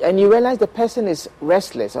 and you realize the person is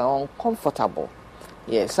restless or uncomfortable.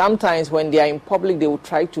 Yes, sometimes when they are in public, they will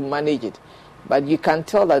try to manage it, but you can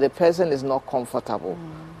tell that the person is not comfortable.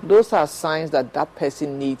 Those are signs that that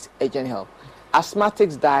person needs urgent help.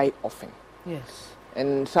 Asthmatics die often. Yes.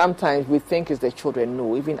 And sometimes we think it's the children,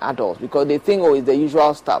 no, even adults, because they think, oh, it's the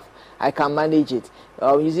usual stuff. I can manage it.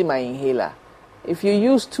 I'm using my inhaler. If you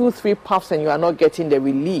use 2-3 puffs and you are not getting the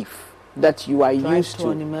relief that you are used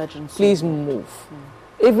to, please move.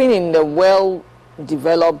 Even in the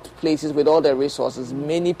well-developed places with all the resources,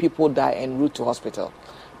 many people die en route to hospital.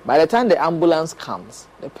 By the time the ambulance comes,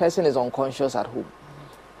 the person is unconscious at home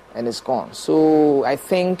and it's gone. So I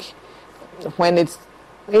think when it's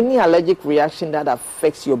any allergic reaction that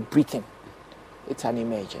affects your breathing, it's an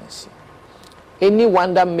emergency.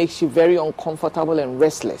 Anyone that makes you very uncomfortable and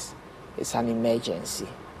restless, it's an emergency.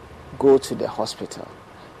 Go to the hospital.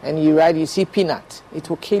 And you see peanut, it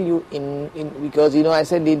will kill you because I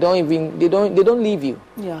said they don't leave you.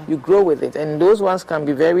 Yeah. You grow with it. And those ones can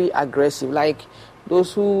be very aggressive, like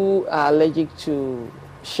those who are allergic to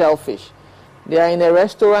shellfish. They are in a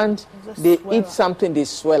restaurant, they eat something, they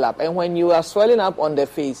swell up. And when you are swelling up on the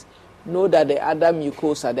face, know that the other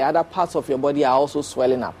mucosa, the other parts of your body are also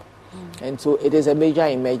swelling up. And so it is a major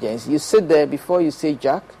emergency. You sit there before you say,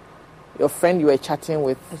 Jack, your friend you were chatting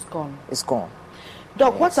with is gone.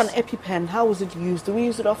 Doc, what's an EpiPen? How is it used? Do we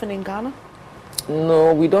use it often in Ghana?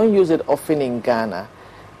 No, we don't use it often in Ghana.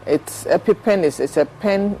 EpiPen it's a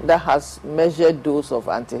pen that has measured dose of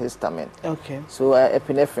antihistamine. Okay. So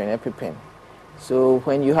epinephrine, EpiPen. So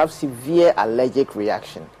when you have severe allergic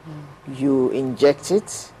reaction, you inject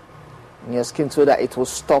it in your skin so that it will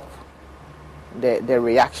stop the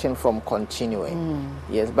reaction from continuing.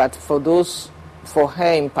 Yes, but for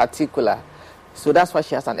her in particular, so that's why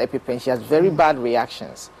she has an EpiPen. She has very bad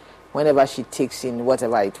reactions whenever she takes in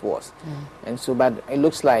whatever it was. And so, but it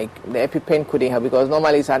looks like the EpiPen couldn't help because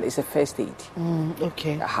normally it's a first aid.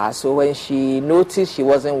 Okay. So when she noticed she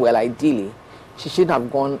wasn't well, ideally, she shouldn't have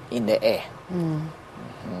gone in the air.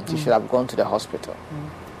 She should have gone to the hospital.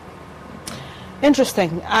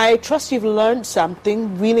 Interesting. I trust you've learned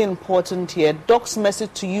something really important here. Doc's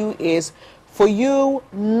message to you is for you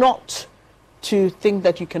not to think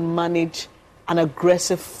that you can manage an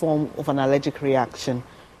aggressive form of an allergic reaction.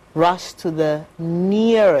 Rush to the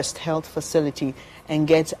nearest health facility and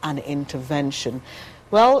get an intervention.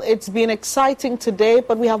 Well, it's been exciting today,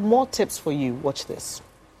 but we have more tips for you. Watch this.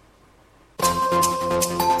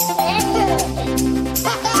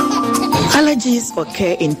 Allergies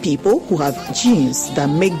occur in people who have genes that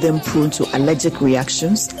make them prone to allergic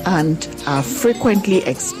reactions and are frequently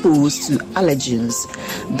exposed to allergens,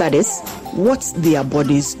 that is, what their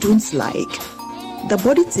bodies don't like. The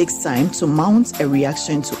body takes time to mount a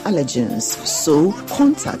reaction to allergens, so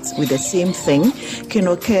contact with the same thing can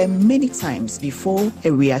occur many times before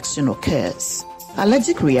a reaction occurs.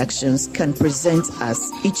 Allergic reactions can present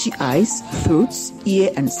as itchy eyes, throat,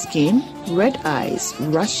 ear and skin, red eyes,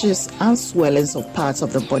 rashes and swellings of parts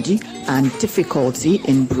of the body, and difficulty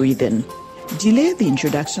in breathing. Delay the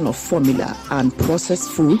introduction of formula and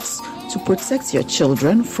processed foods to protect your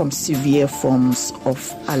children from severe forms of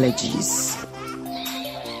allergies.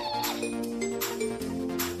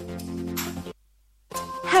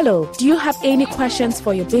 Hello, do you have any questions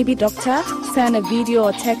for your baby doctor? Send a video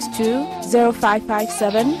or text to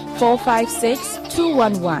 0557 456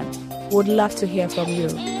 211. Would love to hear from you.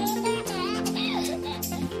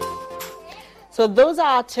 So those are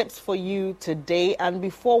our tips for you today. And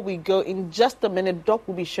before we go, in just a minute, Doc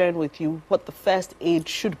will be sharing with you what the first aid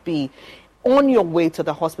should be on your way to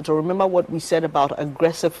the hospital, remember what we said about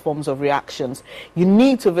aggressive forms of reactions. You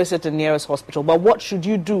need to visit the nearest hospital. But what should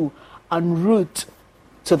you do en route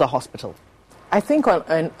to the hospital? I think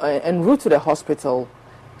en route to the hospital,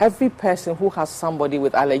 every person who has somebody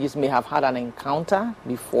with allergies may have had an encounter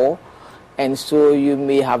before, and so you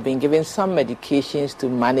may have been given some medications to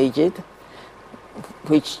manage it,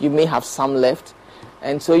 which you may have some left,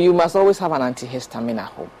 and so you must always have an antihistamine at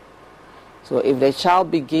home. So if the child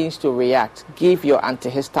begins to react, give your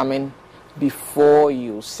antihistamine before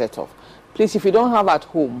you set off. Please, if you don't have at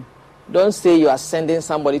home, don't say you are sending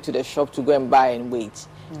somebody to the shop to go and buy and wait.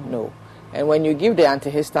 No. And when you give the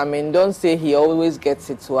antihistamine, don't say he always gets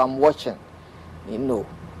it, so I'm watching. No.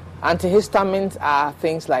 Antihistamines are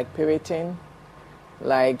things like Piriton,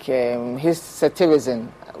 like cetirizine.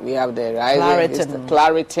 We have the Claritin.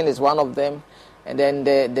 Claritin is one of them. And then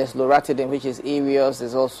there's loratadine, which is Arios,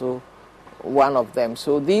 is also one of them.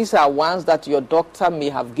 So these are ones that your doctor may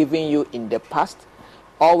have given you in the past.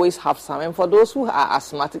 Always have some. And for those who are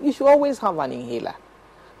asthmatic, you should always have an inhaler,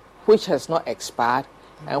 which has not expired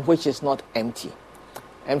and which is not empty.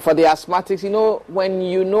 And for the asthmatics, when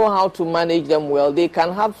you know how to manage them well, they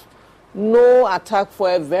can have no attack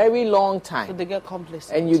for a very long time. So they get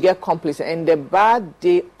complacent. And you get complacent. And the bad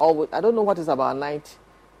day always, I don't know what is about night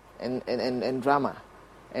and drama.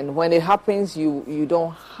 And when it happens, you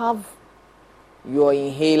don't have your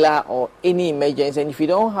inhaler or any emergency. And if you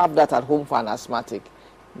don't have that at home for an asthmatic,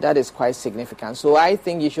 that is quite significant. So I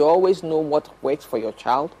think you should always know what works for your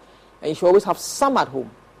child, and you should always have some at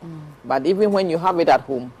home. But even when you have it at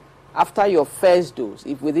home, after your first dose,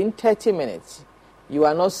 if within 30 minutes you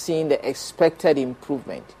are not seeing the expected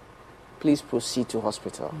improvement, please proceed to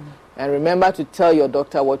hospital. And remember to tell your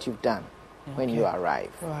doctor what you've done when you arrive.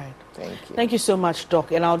 Right. Thank you. Thank you so much,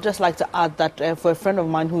 Doc. And I would just like to add that for a friend of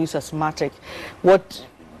mine who is asthmatic, what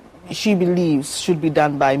she believes should be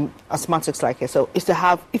done by asthmatics like herself is to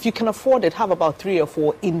have, if you can afford it, have about 3 or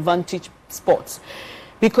 4 in vantage spots.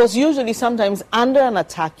 Because usually sometimes under an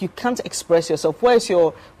attack, you can't express yourself. Where's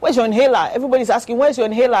your inhaler? Everybody's asking, where's your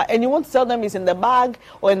inhaler? And you want to tell them it's in the bag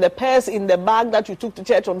or in the purse, in the bag that you took to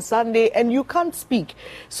church on Sunday, and you can't speak.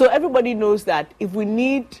 So everybody knows that if we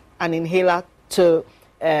need an inhaler to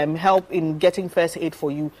help in getting first aid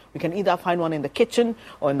for you, we can either find one in the kitchen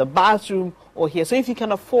or in the bathroom or here. So if you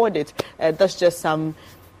can afford it, that's just some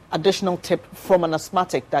additional tip from an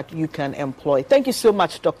asthmatic that you can employ. Thank you so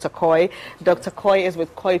much, Dr. Coy. Dr. Coy is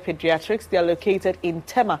with Coy Pediatrics. They are located in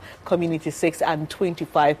Tema Community 6 and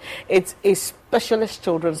 25. It's a specialist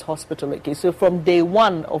children's hospital. Okay, so from day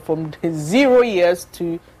 1 or from 0 years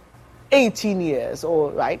to 18 years,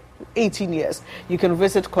 or 18 years, you can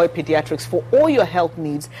visit Coy Pediatrics for all your health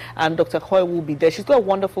needs, and Dr. Coy will be there. She's got a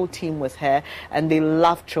wonderful team with her, and they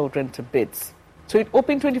love children to bits. So it's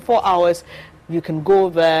open 24 hours. You can go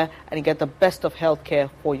there and get the best of healthcare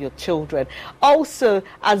for your children. Also,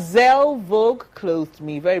 Azelle Vogue Clothed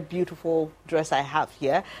Me, very beautiful dress I have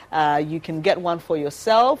here. You can get one for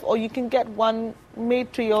yourself, or you can get one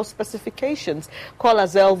made to your specifications. Call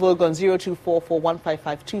Azelle Vogue on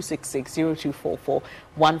 0244-155-266,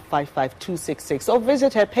 0244-155-266, or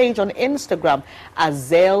visit her page on Instagram,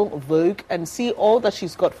 Azelle Vogue, and see all that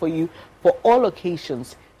she's got for you for all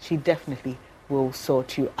occasions. She definitely will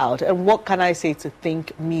sort you out. And what can I say to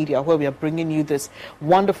Think Media, where we are bringing you this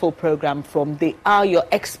wonderful program from? They are your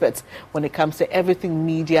experts when it comes to everything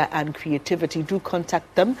media and creativity. Do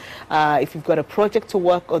contact them. If you've got a project to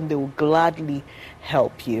work on, they will gladly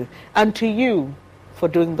help you. And to you, for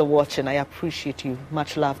doing the watching, I appreciate you.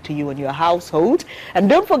 Much love to you and your household. And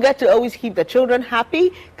don't forget to always keep the children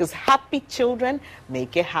happy, because happy children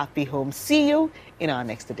make a happy home. See you in our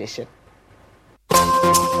next edition.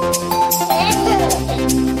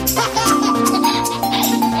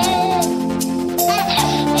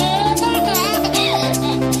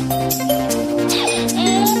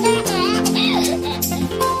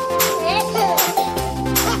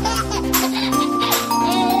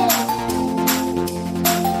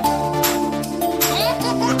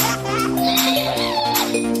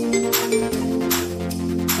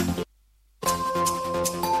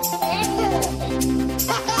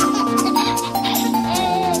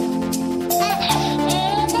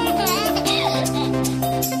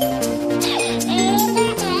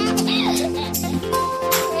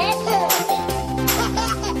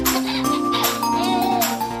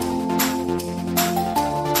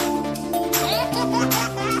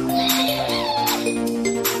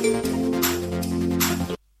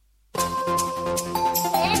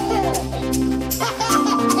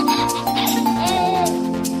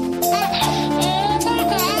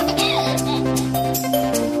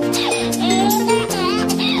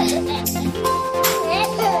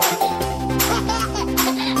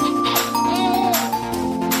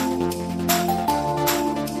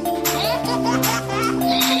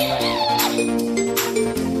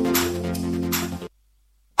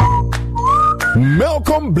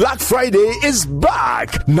 Friday is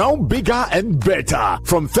back. Now bigger and better.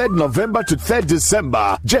 From 3rd November to 3rd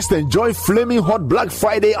December, just enjoy flaming hot Black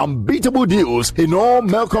Friday unbeatable deals in all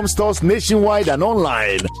Melcom stores nationwide and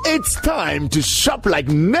online. It's time to shop like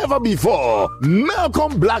never before.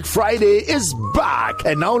 Melcom Black Friday is back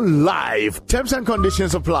and now live. Terms and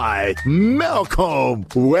conditions apply.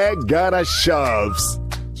 Melcom, where Ghana shops.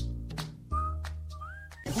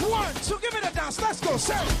 1, 2, give me the dance. Let's go,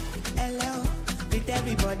 say. Hello, with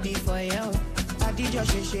everybody for you. I did your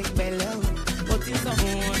shake bellow.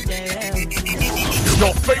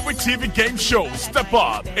 Your favorite TV game show, Step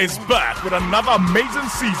Up, is back with another amazing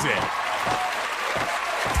season.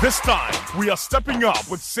 This time, we are stepping up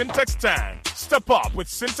with Syntax Tank. Step Up with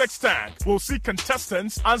Syntax Tank. We'll see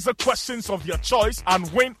contestants answer questions of your choice and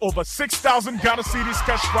win over 6,000 Ghana Cedis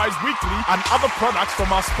cash prize weekly and other products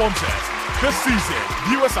from our sponsors. This season,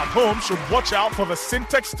 viewers at home should watch out for the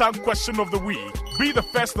Syntax Tank question of the week. Be the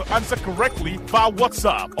first to answer correctly via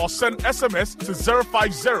WhatsApp or send SMS to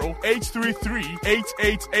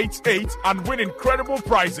 050-833-8888 and win incredible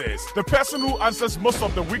prizes. The person who answers most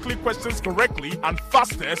of the weekly questions correctly and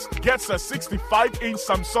fastest gets a 65-inch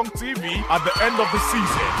Samsung TV at the end of the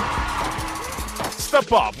season.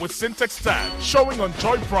 Step Up with Syntax Tank, showing on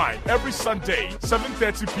Joy Prime every Sunday,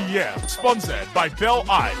 7:30 p.m. Sponsored by Bell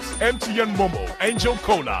Eyes, MTN Momo, Angel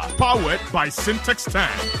Cola. Powered by Syntax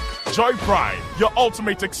Tank. Joy Prime, your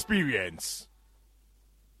ultimate experience.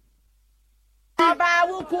 Customer.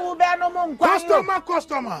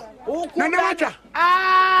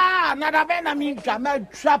 Nadavena minka,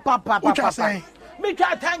 papa. What you saying?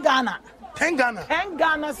 Mika 10 Ghana. 10 Ghana. 10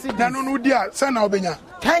 Ghana cedis. No, dear. Send out Benya.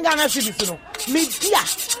 10 Ghana cedis, no. Media.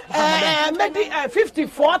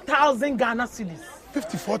 54,000 Ghana cedis.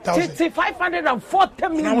 54,000. 540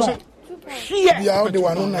 million. Yeah, the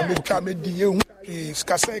one who make you is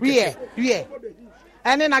Kase. Yeah.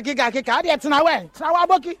 And then I get it's now when. Now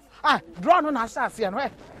Boki. Drawn on assassin.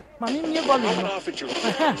 Mammy, you go.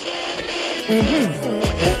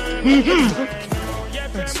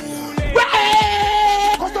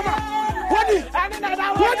 Customer. What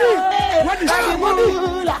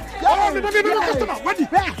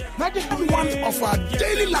one of our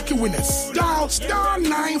daily lucky winners. Dial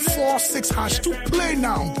 *946# to play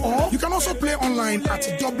now. Or you can also play online at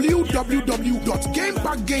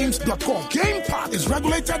www.gamepackgames.com. Game Park is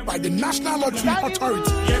regulated by the National Lottery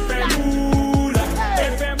Authority.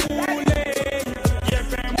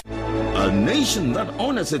 A nation that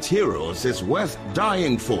honors its heroes is worth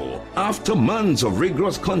dying for. After months of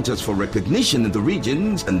rigorous contests for recognition in the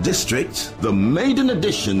regions and districts, the maiden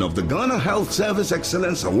edition of the Ghana Health Service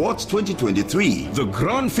Excellence Awards 2023, the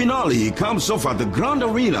grand finale comes off at the Grand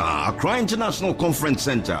Arena, Accra International Conference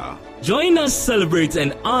Center. Join us celebrate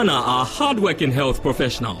and honor our hardworking health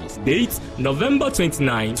professionals. Date November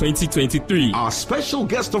 29, 2023. Our special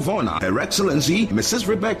guest of honor, Her Excellency Mrs.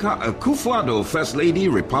 Rebecca Akufo-Addo, First Lady,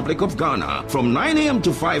 Republic of Ghana. From 9 a.m.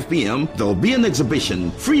 to 5 p.m., there will be an exhibition,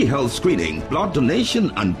 free health screening, blood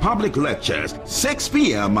donation, and public lectures. 6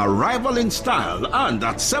 p.m., arrival in style, and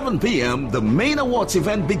at 7 p.m., the main awards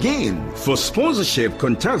event begins. For sponsorship,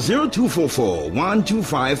 contact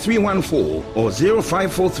 0244-125-314 or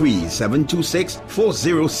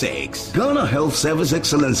 0543-726-406. Ghana Health Service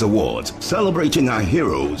Excellence Awards, celebrating our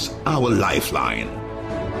heroes, our lifeline.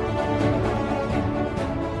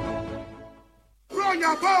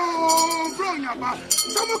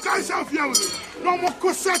 No more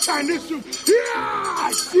Chinese soup. Yeah,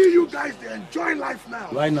 I see you guys. They enjoy life now.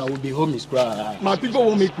 Right now, we'll be home is cry. My people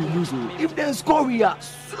won't make me lose. If they score, we are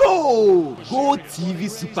slow. Go TV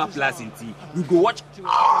Super Plus in T. We go watch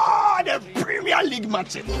all the Premier League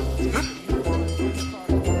matches.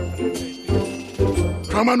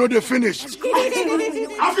 Come on, no, they finish.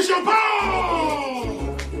 Official power!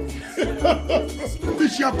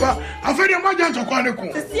 Bishapa, I've heard a man to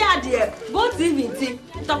Quanico. See, dear, go TV.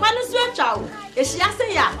 The one is your child. If she has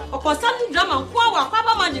a ya, or for Sunday drama,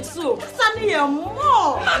 Papa Magic Soup, Sunday more.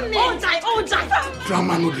 Oh, die.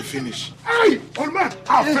 Drama no the finish. Hey, old man,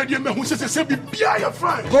 I've heard you who says, say, be your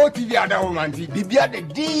friend. Go to the other woman, be the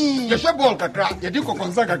D. The Shabon Kakra, the Duke of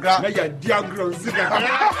Gonzaga, your Diagro.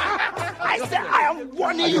 I say, I am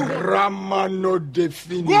warning you. Drama no the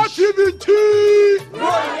finish. Go TV.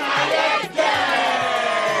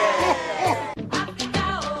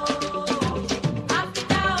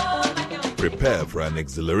 Prepare for an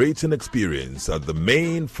exhilarating experience at the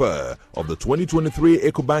main fair of the 2023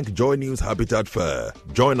 EcoBank Joy News Habitat Fair.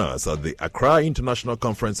 Join us at the Accra International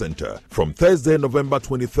Conference Center from Thursday, November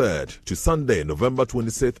 23rd to Sunday, November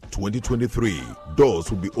 26th, 2023. Doors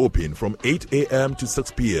will be open from 8 a.m. to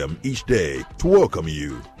 6 p.m. each day to welcome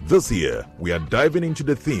you. This year, we are diving into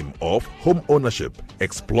the theme of home ownership,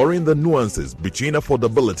 exploring the nuances between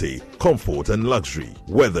affordability, comfort, and luxury.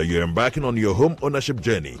 Whether you're embarking on your home ownership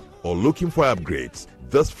journey or looking for upgrades,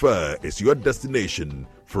 this fair is your destination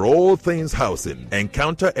for all things housing.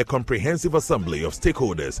 Encounter a comprehensive assembly of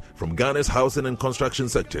stakeholders from Ghana's housing and construction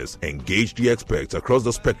sectors. Engage the experts across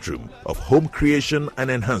the spectrum of home creation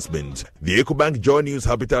and enhancement. The EcoBank Joy News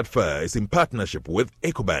Habitat Fair is in partnership with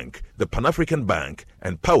EcoBank, the Pan-African Bank,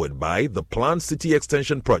 and powered by the Planned City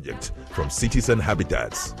Extension Project from Cities and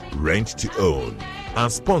Habitats. Rent to own. And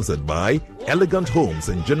sponsored by Elegant Homes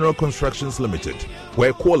and General Constructions Limited,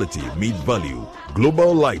 where quality meets value.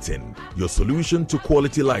 Global Lighting, your solution to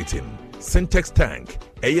quality lighting. Syntex Tank,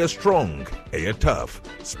 Air Strong, Air Tough.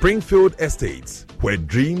 Springfield Estates, where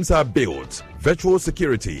dreams are built. Virtual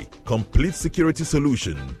Security, complete security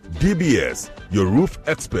solution. DBS, your roof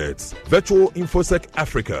experts. Virtual InfoSec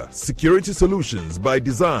Africa, security solutions by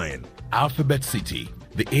design. Alphabet City,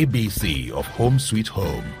 the ABC of Home Sweet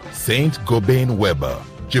Home. Saint Gobain Weber,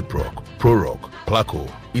 Gyproc, Proroc,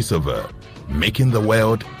 Placo, Isover. Making the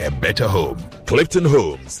world a better home. Clifton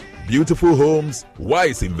Homes, beautiful homes,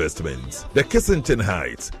 wise investments. The Kissington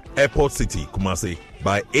Heights, Airport City, Kumasi,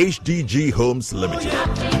 by HDG Homes Limited.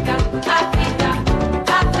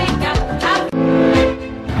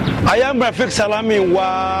 I am Rafik Salami.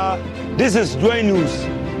 This is Joy News.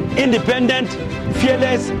 Independent,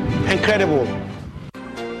 fearless, and credible.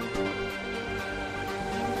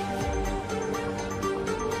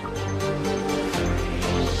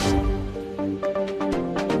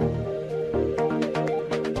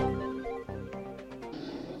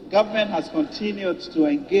 Government has continued to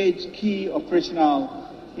engage key operational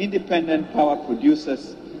independent power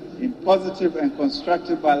producers in positive and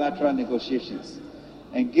constructive bilateral negotiations.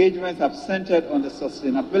 Engagements have centered on the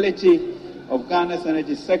sustainability of Ghana's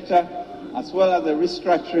energy sector, as well as the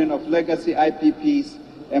restructuring of legacy IPPs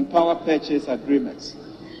and power purchase agreements,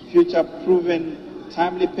 future-proofing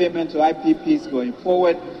timely payment to IPPs going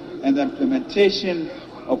forward, and the implementation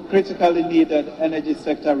of critically needed energy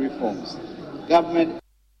sector reforms. Government,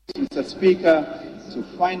 Mr. Speaker, to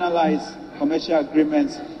finalize commercial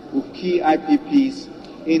agreements with key IPPs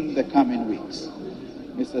in the coming weeks.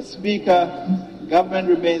 Mr. Speaker, government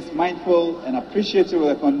remains mindful and appreciative of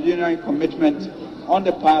the continuing commitment on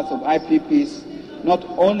the part of IPPs not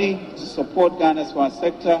only to support Ghana's power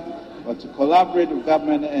sector, but to collaborate with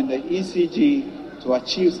government and the ECG to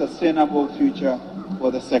achieve sustainable future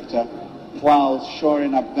for the sector, while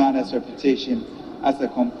shoring up Ghana's reputation as a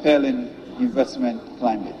compelling investment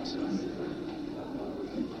climate.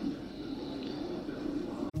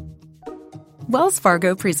 Wells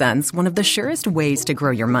Fargo presents one of the surest ways to grow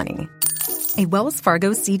your money. A Wells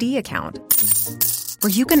Fargo CD account, where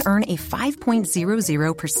you can earn a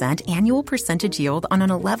 5.00% annual percentage yield on an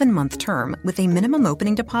 11-month term with a minimum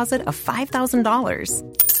opening deposit of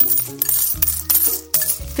 $5,000.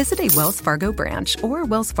 Visit a Wells Fargo branch or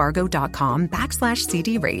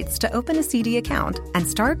wellsfargo.com/CD rates to open a CD account and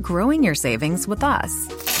start growing your savings with us.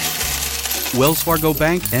 Wells Fargo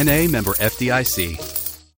Bank, N.A., member FDIC.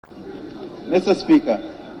 Mr. Speaker,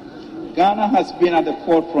 Ghana has been at the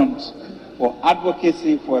forefront for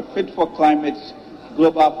advocacy for a fit-for-climate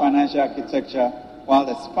global financial architecture while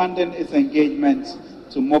expanding its engagement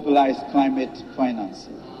to mobilize climate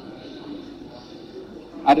financing.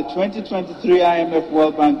 At the 2023 IMF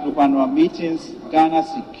World Bank Group annual meetings, Ghana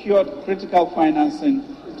secured critical financing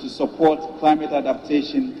to support climate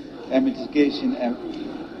adaptation and mitigation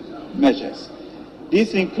measures.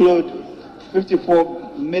 These include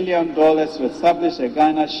 $54 million to establish a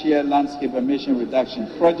Ghana Share Landscape Emission Reduction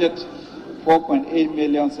Project, $4.8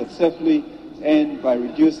 million successfully earned by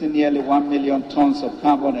reducing nearly 1 million tons of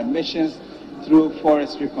carbon emissions through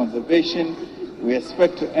forestry conservation. We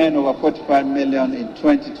expect to earn over $45 million in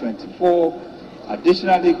 2024.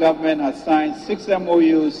 Additionally, government has signed 6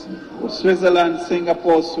 MOUs with Switzerland,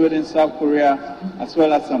 Singapore, Sweden, South Korea, as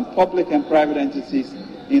well as some public and private entities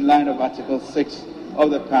in line of Article 6 of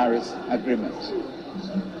the Paris Agreement.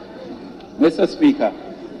 Mr. Speaker,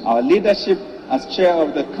 our leadership as chair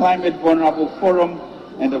of the Climate Vulnerable Forum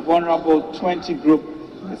and the Vulnerable 20 Group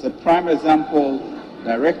is a prime example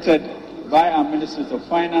directed by our Ministries of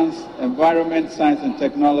Finance, Environment, Science and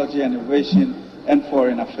Technology, and Innovation, and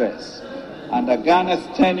Foreign Affairs. Under Ghana's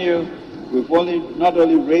tenure we've not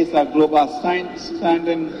only raised our global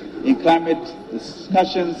standing in climate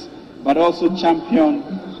discussions, but also championed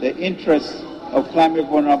the interests of climate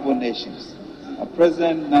vulnerable nations. Our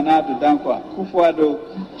President Nana Addo Akufo-Addo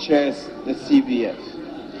chairs the CVF.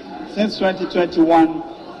 Since 2021,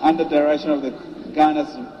 under the direction of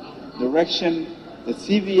Ghana's direction, the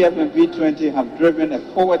CVF and V20 have driven a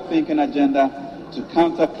forward-thinking agenda to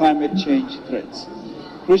counter climate change threats.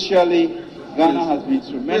 Crucially, Ghana has been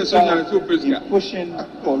instrumental in pushing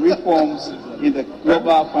for reforms in the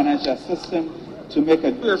global financial system to make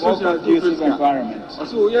a more conducive environment for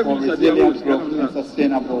resilient growth and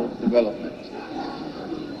sustainable development.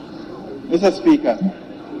 Mr. Speaker,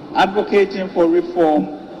 advocating for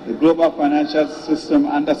reform the global financial system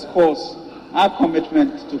underscores our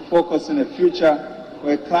commitment to focus on a future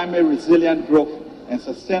where climate resilient growth and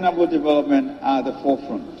sustainable development are at the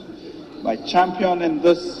forefront. By championing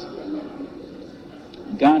this,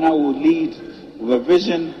 Ghana will lead with a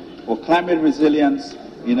vision for climate resilience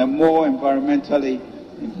in a more environmentally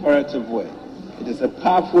imperative way. It is a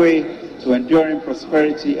pathway to enduring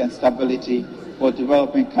prosperity and stability for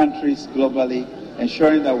developing countries globally,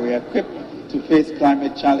 ensuring that we are equipped to face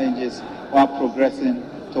climate challenges while progressing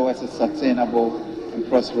towards a sustainable and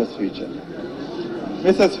prosperous future.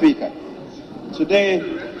 Mr. Speaker, today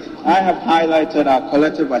I have highlighted our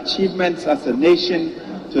collective achievements as a nation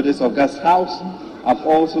to this august House. I've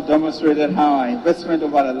also demonstrated how our investment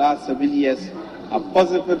over the last 7 years have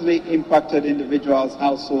positively impacted individuals,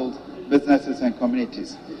 households, businesses, and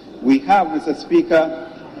communities. We have, Mr. Speaker,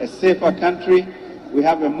 a safer country. We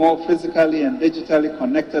have a more physically and digitally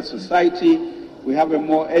connected society. We have a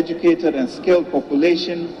more educated and skilled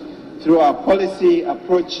population. Through our policy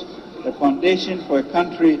approach, the foundation for a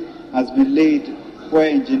country has been laid where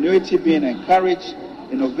ingenuity being encouraged,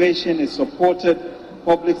 innovation is supported,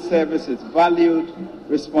 public service is valued,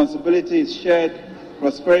 responsibility is shared,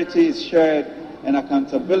 prosperity is shared, and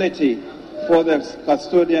accountability for the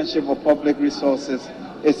custodianship of public resources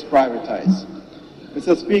is prioritized.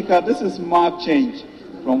 Mr. Speaker, this is marked change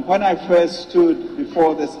from when I first stood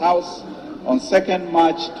before this House on 2nd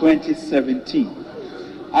March 2017.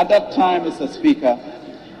 At that time, Mr. Speaker,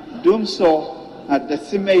 doomsday had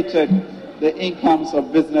decimated the incomes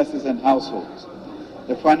of businesses and households.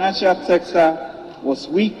 The financial sector was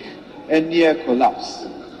weak and near collapse.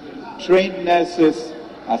 Trained nurses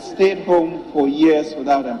had stayed home for years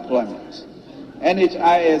without employment.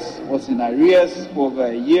 NHIS was in arrears for over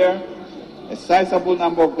a year. A sizable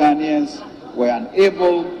number of Ghanaians were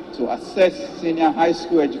unable to access senior high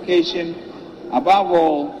school education. Above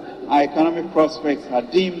all, our economic prospects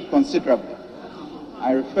had dimmed considerably.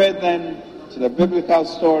 I refer then to the biblical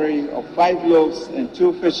story of 5 loaves and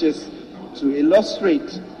 2 fishes to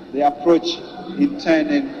illustrate the approach in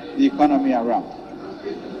turning the economy around.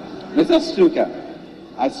 Mr. Speaker,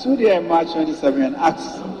 I stood here in March 27 and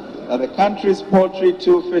asked that the country's poultry,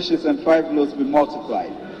 2 fishes and 5 loaves be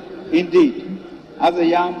multiplied. Indeed, as a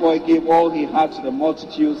young boy gave all he had to the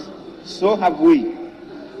multitudes, so have we.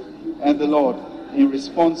 And the Lord, in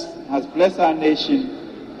response, has blessed our nation,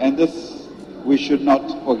 and this we should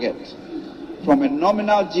not forget. From a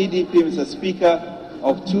nominal GDP, Mr. Speaker,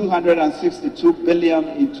 of 262 billion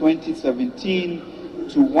in 2017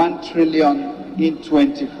 to 1 trillion in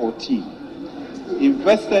 2014.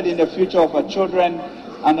 Invested in the future of our children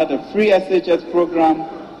under the free SHS program,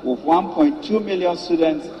 with 1.2 million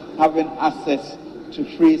students having access to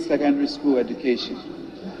free secondary school education.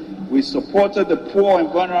 We supported the poor and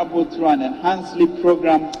vulnerable through an enhanced LEAP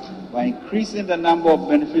program by increasing the number of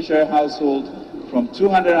beneficiary households from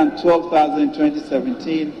 212,000 in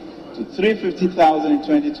 2017 to 350,000 in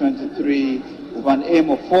 2023, with an aim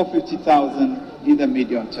of 450,000 in the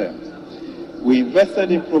medium term. We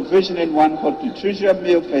invested in provisioning 1 hot nutrition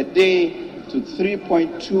meal per day to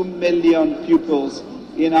 3.2 million pupils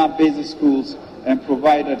in our basic schools and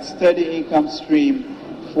provided steady income stream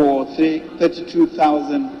for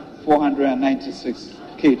 32,496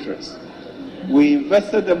 caterers. We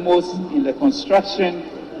invested the most in the construction,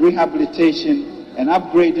 rehabilitation, and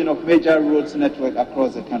upgrading of major roads network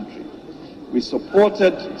across the country. We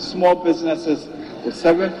supported small businesses with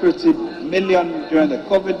 750 million during the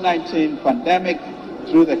COVID-19 pandemic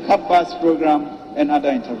through the CAPBAS program and other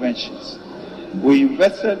interventions. We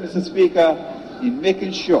invested, Mr. Speaker, in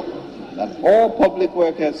making sure that all public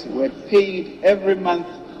workers were paid every month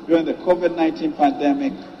during the COVID-19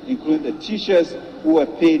 pandemic, including the teachers who were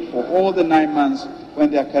paid for all the 9 months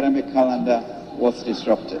when the academic calendar was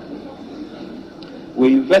disrupted.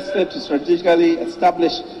 We invested to strategically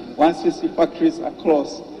establish 160 factories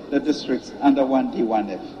across the districts under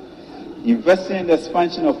 1D1F. Investing in the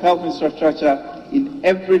expansion of health infrastructure in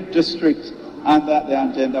every district under the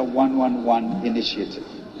Agenda 111 initiative,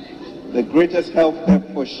 the greatest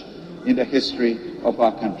healthcare push in the history of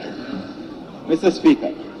our country. Mr.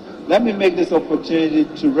 Speaker, let me make this opportunity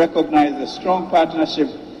to recognize the strong partnership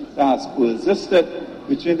that has coexisted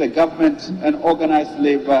between the government and organized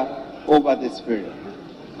labor over this period.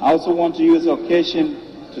 I also want to use the occasion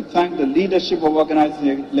to thank the leadership of organized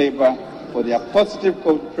labor for their positive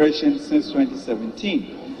cooperation since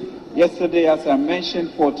 2017. Yesterday, as I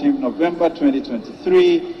mentioned, 14th November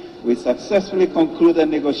 2023, we successfully concluded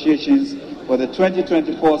negotiations for the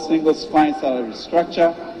 2024 single spine salary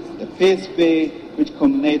structure, the base pay, which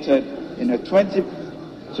culminated in a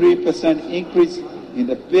 23% increase in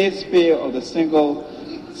the base pay of the single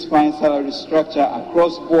spine salary structure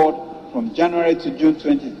across board from January to June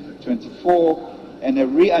 2024, and a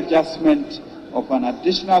readjustment of an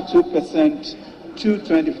additional 2% to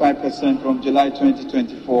 25% from July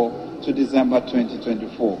 2024 to December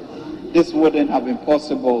 2024. This wouldn't have been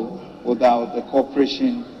possible without the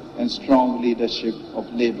cooperation and strong leadership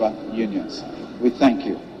of labor unions. We thank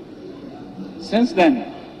you. Since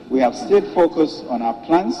then, we have stayed focused on our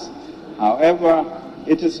plans. However,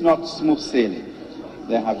 it is not smooth sailing.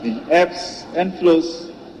 There have been ebbs and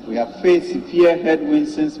flows. We have faced severe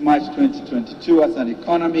headwinds since March 2022 as an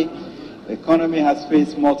economy. The economy has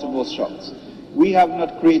faced multiple shocks. We have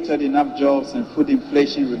not created enough jobs and food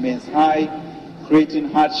inflation remains high, creating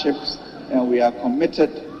hardships, and we are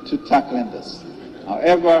committed to tackling this.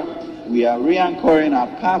 However, we are re-anchoring our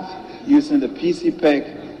path using the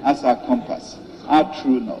PCPEG as our compass, our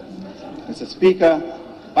true north. Mr. Speaker,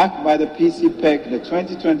 backed by the PCPEG, the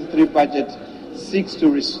 2023 budget seeks to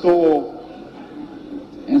restore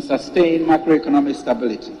and sustain macroeconomic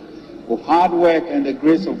stability. With hard work and the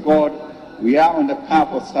grace of God, we are on the path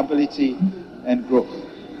of stability and growth.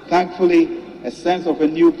 Thankfully, a sense of a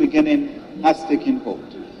new beginning has taken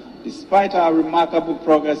hold. Despite our remarkable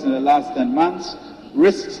progress in the last 10 months,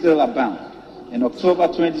 risks still abound. In October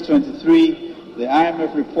 2023, the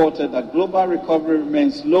IMF reported that global recovery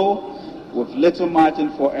remains low with little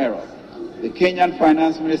margin for error. The Kenyan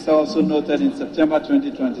finance minister also noted in September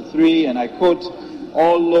 2023, and I quote,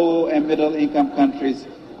 all low and middle income countries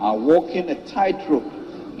are walking a tightrope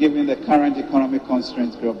given the current economic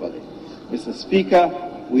constraints globally. Mr. Speaker,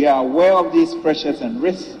 we are aware of these pressures and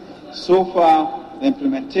risks. So far, the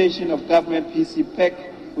implementation of government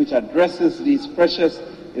PCPEG, which addresses these pressures,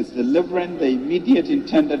 is delivering the immediate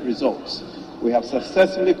intended results. We have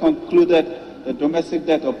successfully concluded the domestic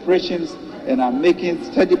debt operations and are making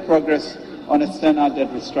steady progress on external debt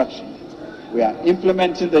restructuring. We are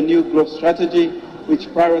implementing the new growth strategy, which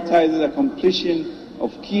prioritizes the completion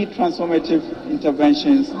of key transformative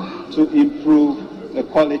interventions to improve the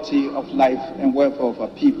quality of life and welfare of our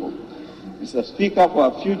people. Mr. Speaker, for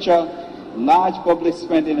our future, large public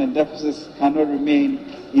spending and deficits cannot remain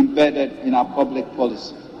embedded in our public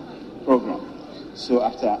policy program. So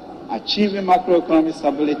after achieving macroeconomic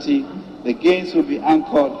stability, the gains will be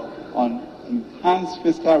anchored on enhanced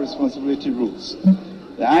fiscal responsibility rules.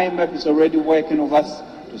 The IMF is already working with us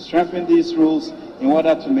to strengthen these rules in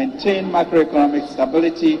order to maintain macroeconomic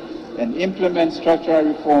stability and implement structural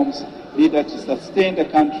reforms needed to sustain the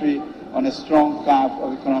country on a strong path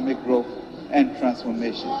of economic growth and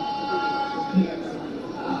transformation.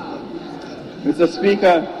 Mr.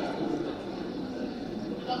 Speaker,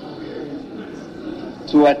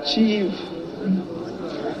 to achieve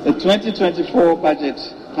the 2024 budget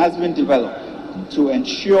has been developed to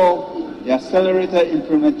ensure the accelerated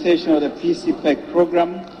implementation of the PCPEG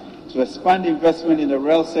program, to expand investment in the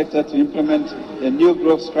rail sector, to implement the new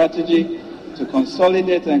growth strategy, to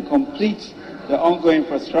consolidate and complete the ongoing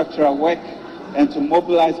infrastructural work, and to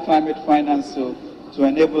mobilize climate finance to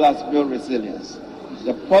enable us build resilience.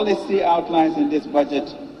 The policy outlines in this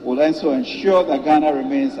budget will also ensure that Ghana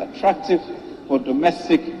remains attractive for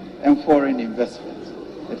domestic and foreign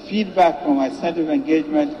investment. The feedback from extensive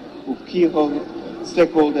engagement with key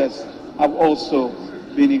stakeholders have also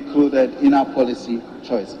been included in our policy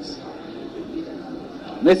choices.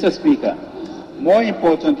 Mr. Speaker, more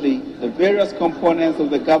importantly, the various components of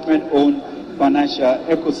the government-owned financial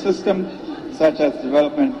ecosystem, such as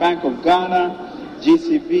Development Bank of Ghana,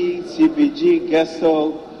 GCB, CBG,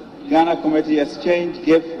 GESTEL, Ghana Community Exchange,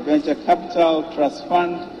 GIFT, Venture Capital, Trust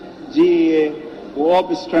Fund, GEA, will all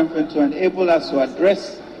be strengthened to enable us to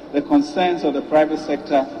address the concerns of the private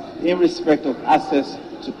sector in respect of access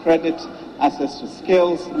to credit, access to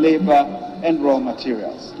skills, labor, and raw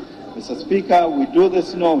materials. Mr. Speaker, we do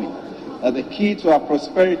this knowing that the key to our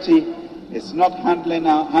prosperity is not handing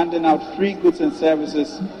out free goods and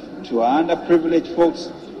services to our underprivileged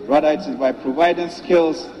folks, rather it is by providing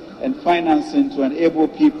skills and financing to enable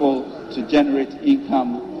people to generate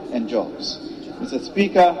income and jobs. Mr.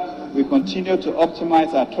 Speaker, we continue to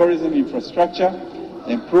optimize our tourism infrastructure.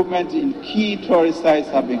 The improvement in key tourist sites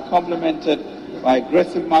have been complemented by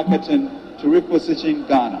aggressive marketing to reposition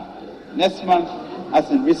Ghana. Next month, as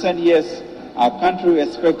in recent years, our country will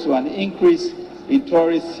expect to an increase in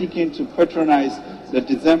tourists seeking to patronize the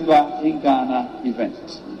December in Ghana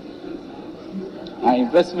event. Our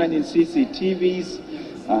investment in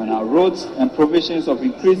CCTVs and our roads and provisions of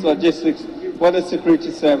increased logistics for the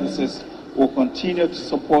security services will continue to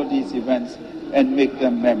support these events and make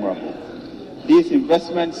them memorable. These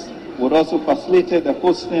investments would also facilitate the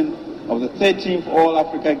hosting of the 13th All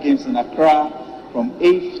Africa Games in Accra from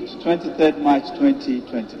 8th to 23rd March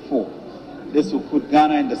 2024. This will put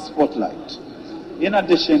Ghana in the spotlight. In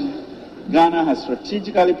addition, Ghana has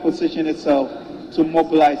strategically positioned itself to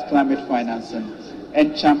mobilize climate financing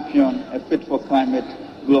and champion a fit-for-climate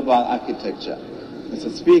global architecture.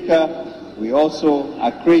 Mr. Speaker, we also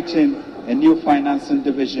are creating a new financing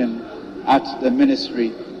division at the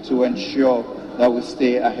ministry to ensure that we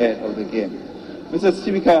stay ahead of the game. Mr.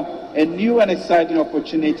 Speaker, a new and exciting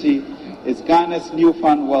opportunity is Ghana's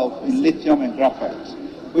newfound wealth in lithium and graphite,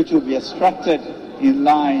 which will be extracted in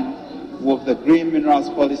line with the green minerals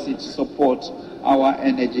policy to support our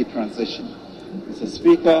energy transition. Mr.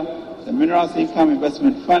 Speaker, the Minerals Income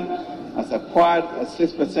Investment Fund has acquired a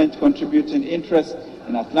 6% contributing interest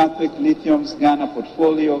in Atlantic Lithium's Ghana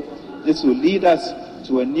portfolio. This will lead us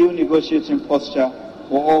to a new negotiating posture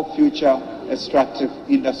for all future extractive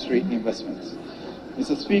industry investments.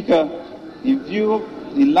 Mr. Speaker,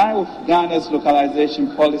 in line with Ghana's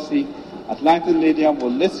localization policy, Atlantic Lithium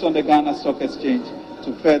will list on the Ghana Stock Exchange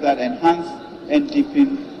to further enhance and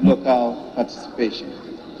deepen local participation.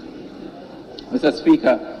 Mr.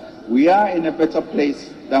 Speaker, we are in a better place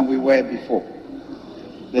than we were before.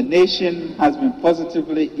 The nation has been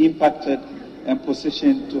positively impacted and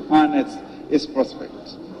positioned to harness its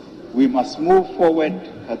prospects. We must move forward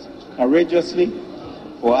courageously,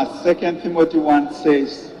 for as 2 Timothy 1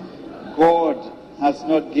 says, God has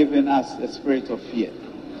not given us a spirit of fear,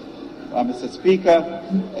 but, Mr. Speaker,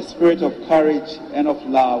 a spirit of courage and of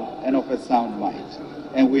love and of a sound mind,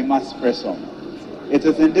 and we must press on. It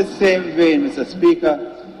is in this same vein, Mr. Speaker,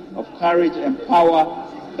 of courage and power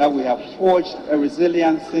that we have forged a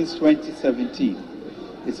resilience since 2017.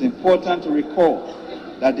 It's important to recall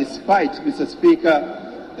that despite, Mr. Speaker,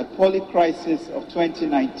 the poly-crisis of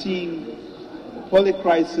 2019, the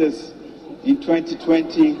poly-crisis in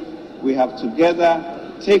 2020, we have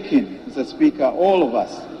together taken, Mr. Speaker, all of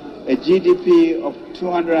us, a GDP of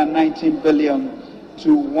 219 billion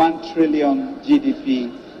to 1 trillion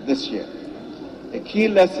GDP this year. A key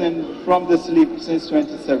lesson from this leap since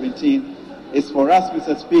 2017 is for us,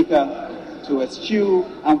 Mr. Speaker, to eschew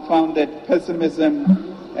unfounded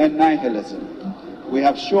pessimism and nihilism. We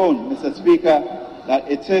have shown, Mr. Speaker,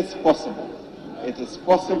 that it is possible. It is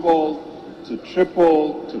possible to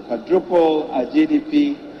triple, to quadruple our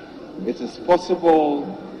GDP. It is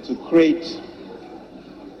possible to create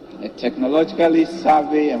a technologically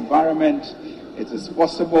savvy environment. It is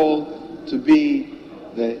possible to be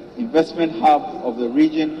the investment hub of the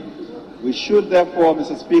region. We should therefore,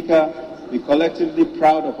 Mr. Speaker, be collectively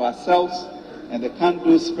proud of ourselves and the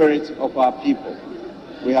can-do spirit of our people.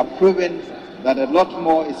 We have proven that a lot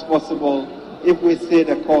more is possible if we stay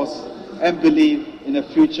the course and believe in a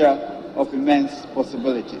future of immense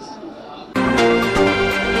possibilities.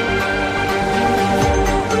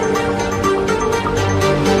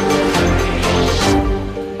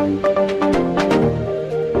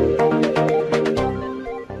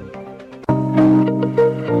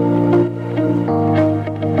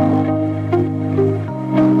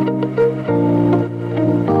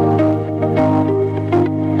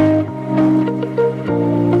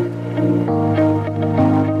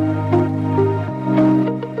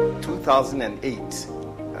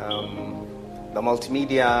 The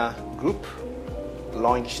multimedia group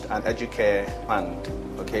launched an Educare fund,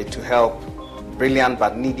 to help brilliant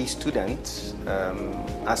but needy students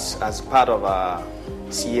as part of our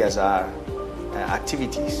CSR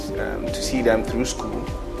activities to see them through school.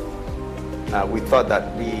 We thought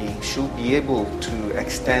that we should be able to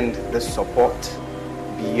extend this support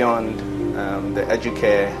beyond the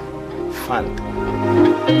Educare fund.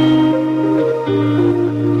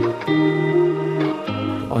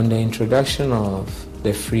 On the introduction of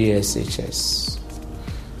the free SHS,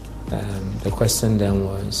 the question then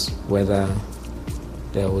was whether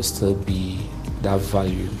there will still be that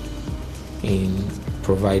value in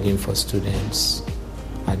providing for students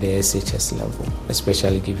at the SHS level,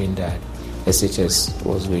 especially given that SHS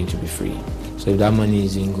was going to be free. So if that money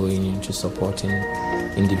isn't going into supporting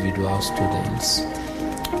individual students,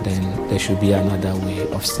 then there should be another way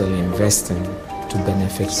of still investing to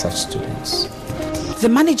benefit such students. The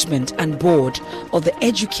management and board of the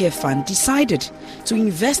Educare Fund decided to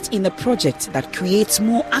invest in a project that creates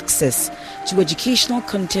more access to educational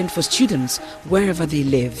content for students wherever they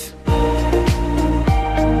live.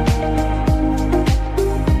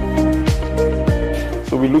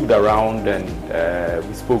 So we looked around and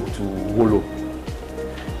we spoke to Wolo.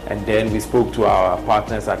 And then we spoke to our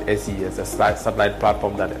partners at SES, a satellite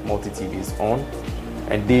platform that MultiTV is on.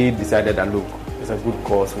 And they decided that, look, it's a good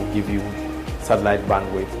cause, we'll give you satellite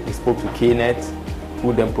bandwidth. We spoke to KNET,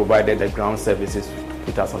 who then provided the ground services to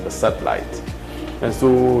put us on the satellite. And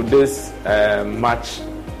so this match,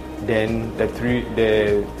 then the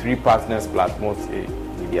three partners plus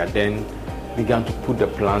media then began to put the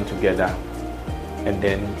plan together. And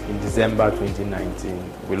then in December 2019,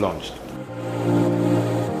 we launched.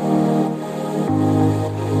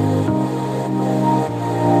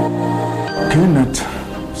 KNET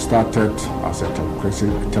started as a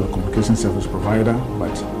telecommunication service provider,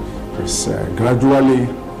 but is gradually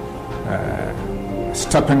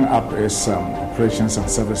stepping up its operations and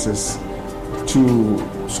services to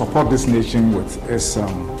support this nation with its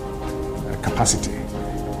capacity.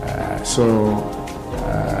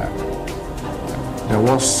 There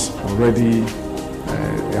was already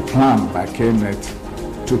a plan by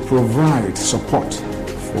KNET to provide support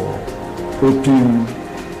for open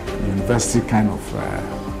university kind of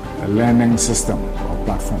a learning system or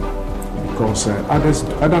platform, because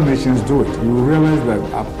other nations do it. You realize that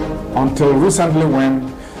until recently,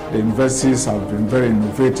 when the universities have been very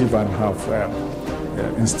innovative and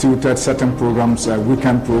have instituted certain programs,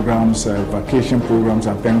 weekend programs, vacation programs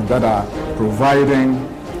and things that are providing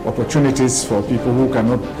opportunities for people who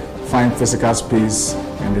cannot find physical space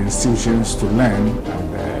in the institutions to learn.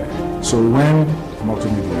 And so when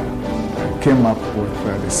multimedia came up with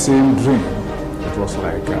the same dream, it was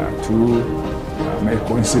like a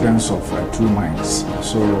coincidence of two minds.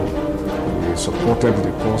 So we supported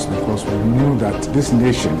the cause because we knew that this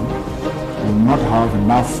nation will not have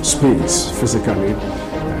enough space physically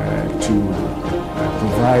to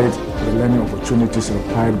provide the learning opportunities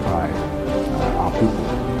required by our people.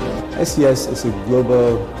 SES is a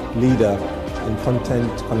global leader in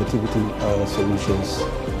content connectivity solutions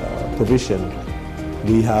provision.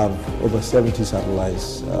 We have over 70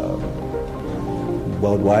 satellites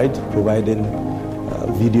worldwide, providing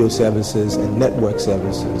video services and network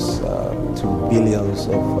services to billions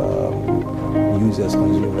of users,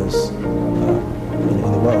 consumers in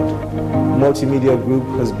the world. Multimedia Group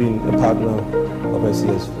has been a partner of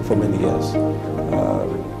SES for many years.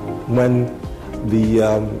 When the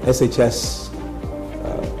SHS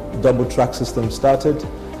double track system started,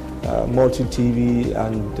 MultiTV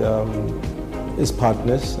and its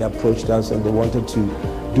partners approached us and they wanted to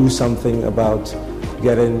do something about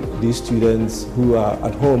getting these students who are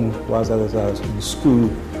at home whilst others are in school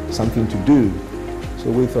something to do. So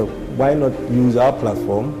we thought, why not use our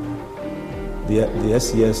platform, the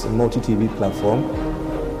SES MultiTV platform,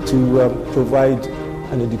 to provide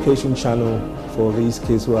an education channel for these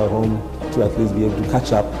kids who are home to at least be able to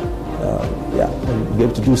catch up, and be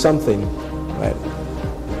able to do something. Right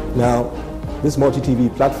now, this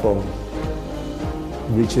MultiTV platform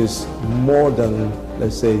reaches more than,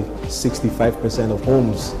 let's say, 65% of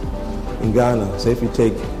homes in Ghana. So if you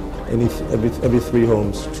take every 3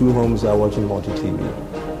 homes, 2 homes are watching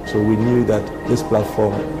MultiTV. So we knew that this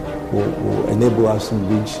platform will enable us to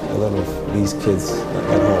reach a lot of these kids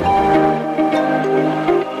at home.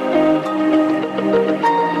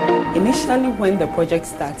 Initially, when the project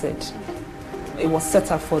started, it was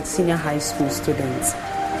set up for senior high school students.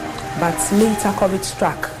 But later, COVID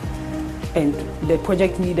struck, and the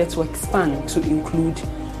project needed to expand to include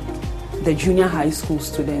the junior high school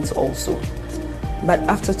students also. But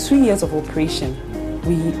after 2 years of operation,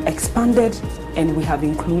 we expanded and we have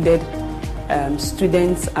included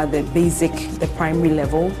students at the basic, the primary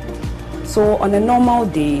level. So on a normal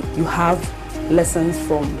day, you have lessons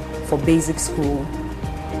for basic school,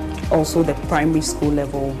 also the primary school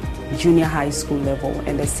level, junior high school level,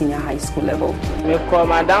 and the senior high school level. Me call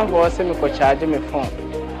madam for say me ko charge me phone.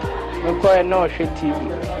 Me call no show TV.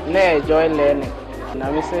 Na enjoy learning. Na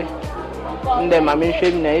me say nde ma me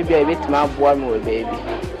hwe na e bia e betima aboa me we baby.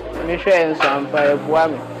 Me hwe enso ampa e boa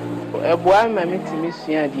me. E boa me me timi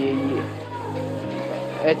sua de yie.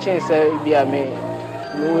 E chen say bia me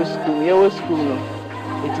no school no.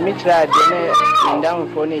 Itimi try de na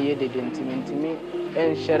ndam for na ye de ntimi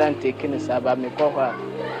en sharan taking saba me ko ha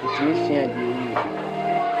itimi sua de yie.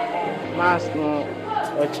 Mas no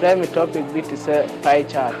ɔkyerɛ me topic bi te sɛ pie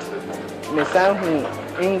chart. Me san hu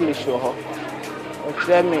English wɔ hɔ.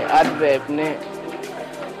 Ɔkyerɛ me adverb ne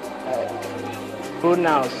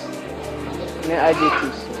pronouns ne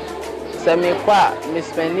adjectives. Sɛ mekɔ a me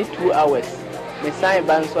spend 2 hours. Me san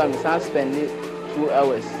ba nso a me san spend 2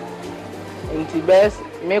 hours. Nti bɛs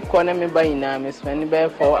mekɔ na me ba nyinaa me spend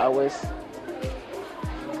 4 hours.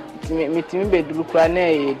 Me timi beduru kura na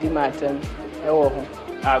di matem ɛwɔ ho.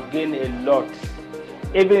 I've gained a lot.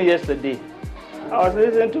 Even yesterday, I was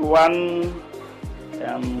listening to one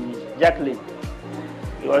Jacqueline.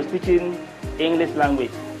 He was teaching English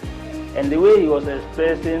language, and the way he was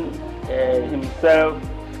expressing himself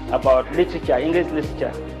about literature, English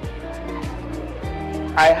literature,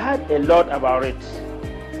 I heard a lot about it.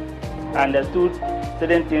 I understood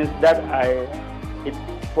certain things that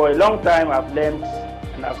for a long time I've learned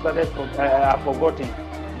and I've forgotten.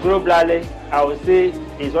 Globally, I would say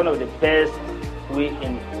is one of the best way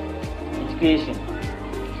in education,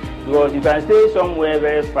 because you can stay somewhere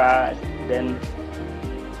very far, then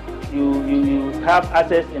you have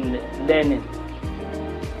access in learning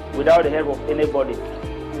without the help of anybody.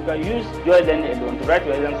 You can use Joy Learning alone to write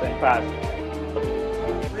your exams and pass.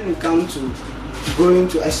 When it comes to going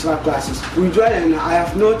to extra classes, with Joy Learning, I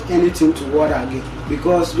have not anything to worry again,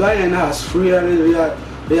 because Joy Learning has really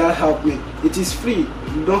helped me. It is free.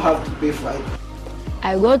 You don't have to pay for it.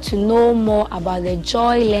 I got to know more about the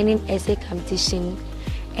Joy Learning Essay Competition,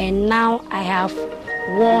 and now I have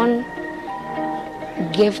won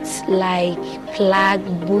gifts like plaque,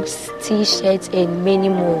 books, t-shirts, and many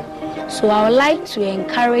more. So I would like to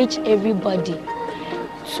encourage everybody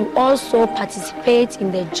to also participate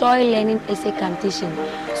in the Joy Learning Essay Competition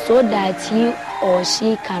so that he or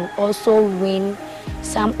she can also win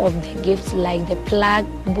some of the gifts like the plaque,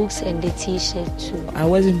 books, and the t-shirt too. I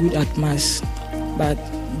wasn't good at maths, but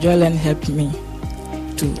Joy Learning helped me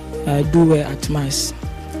to do well at maths.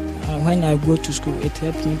 When I go to school, it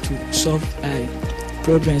helped me to solve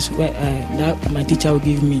problems that my teacher will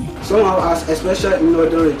give me. Some of us, especially in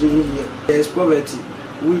northern region here, there is poverty.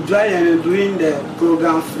 We Joy Learning doing the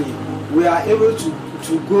program free. We are able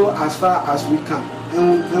to go as far as we can,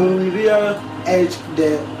 and we really urge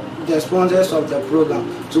the sponsors of the program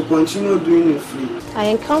to continue doing it free. I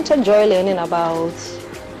encountered Joy Learning about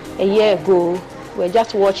a year ago. We were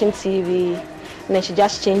just watching TV, and then she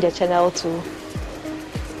just changed the channel to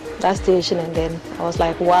that station, and then I was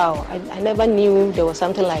like, wow, I never knew there was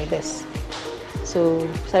something like this. So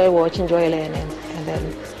started watching Joy Learning, and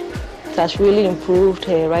then it has really improved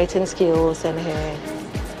her writing skills and her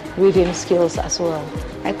reading skills as well.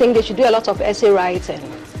 I think they should do a lot of essay writing,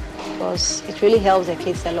 because it really helps the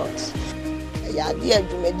kids a lot.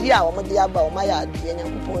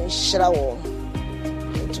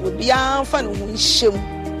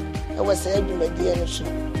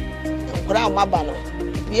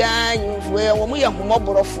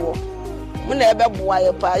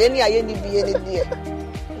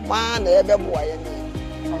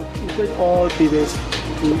 All parents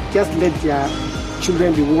to just let their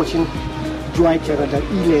children be watching Joy Channel and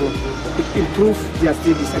e-learning. It improves their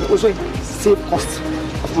studies and also save costs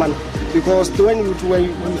of money. Because if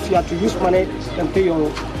you have to use money and pay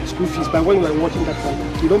your school fees, but when you are watching that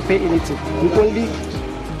one, you don't pay anything. You only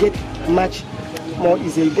get much more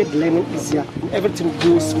easier, you get learning easier, and everything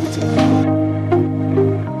goes smoothly.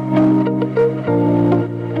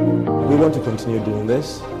 We want to continue doing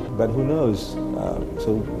this, but who knows?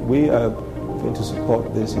 So we are going to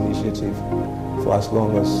support this initiative for as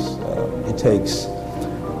long as it takes.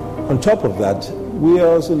 On top of that, we are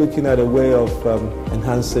also looking at a way of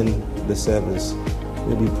enhancing the service,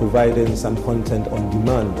 maybe providing some content on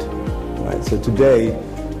demand. Right? So today,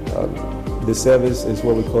 the service is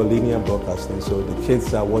what we call linear broadcasting. So the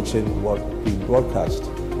kids are watching what we broadcast,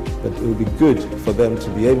 but it would be good for them to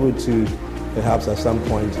be able to perhaps at some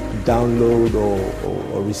point download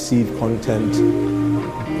or receive content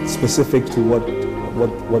specific to what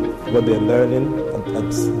they're learning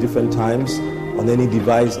at different times on any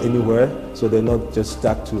device anywhere, so they're not just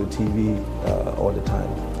stuck to a TV all the time.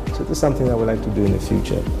 So this is something I would like to do in the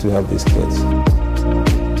future, to have these kids.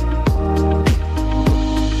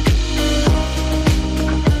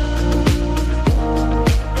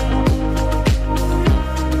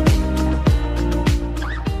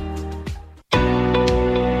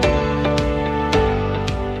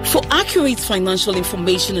 accurate financial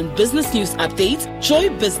information and business news updates, Joy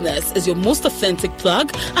Business is your most authentic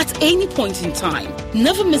plug at any point in time.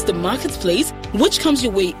 Never miss the marketplace, which comes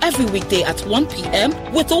your way every weekday at 1 p.m.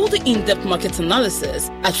 with all the in-depth market analysis.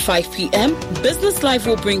 At 5 p.m., Business Live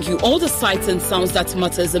will bring you all the sights and sounds that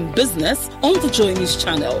matters in business on the Joy News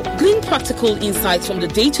channel. Glean practical insights from the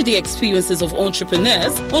day-to-day experiences of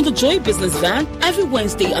entrepreneurs on the Joy Business Van every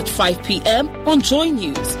Wednesday at 5 p.m. on Joy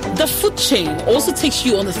News. The food chain also takes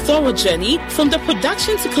you on a thorough journey from the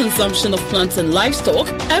production to consumption of plants and livestock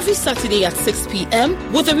every Saturday at 6 p.m.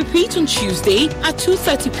 with a repeat on Tuesday at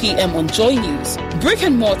 2:30 p.m. on Joy News. Brick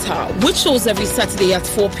and Mortar, which shows every Saturday at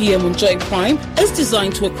 4 p.m. on Joy Prime, is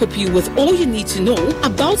designed to equip you with all you need to know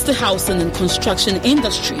about the housing and construction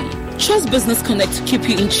industry. Trust Business Connect to keep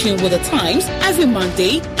you in tune with the times every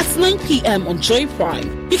Monday at 9 p.m. on Joy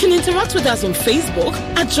Prime. You can interact with us on Facebook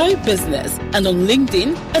at Joy Business and on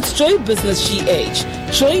LinkedIn at Joy Business GH.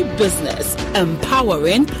 Joy Business,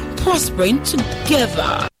 empowering, prospering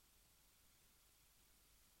together.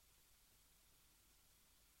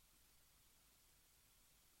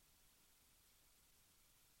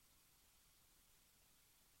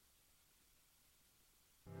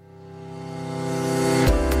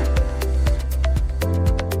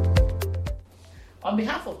 On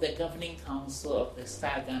behalf of the Governing Council of the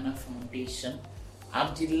Star Ghana Foundation,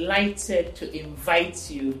 I'm delighted to invite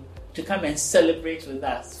you to come and celebrate with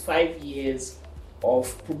us 5 years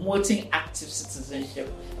of promoting active citizenship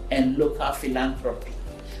and local philanthropy.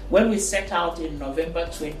 When we set out in November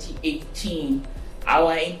 2018,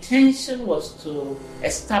 our intention was to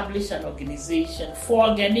establish an organization for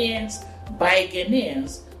Ghanaians, by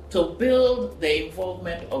Ghanaians, to build the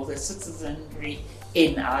involvement of the citizenry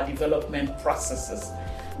in our development processes.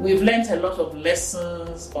 We've learned a lot of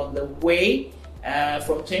lessons on the way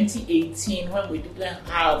from 2018 when we didn't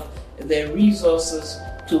have the resources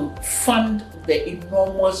to fund the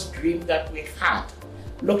enormous dream that we had.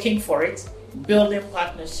 Looking for it, building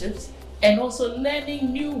partnerships, and also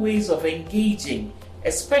learning new ways of engaging,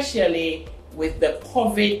 especially with the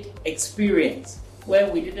COVID experience, where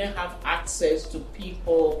we didn't have access to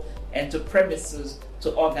people and to premises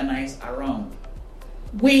to organize around.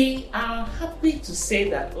 We are happy to say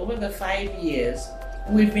that over the 5 years,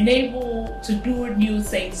 we've been able to do new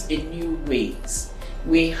things in new ways.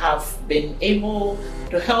 We have been able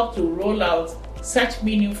to help to roll out such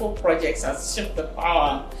meaningful projects as Shift the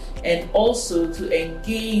Power, and also to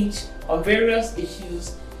engage on various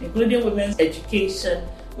issues, including women's education,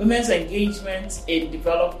 women's engagement in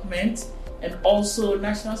development, and also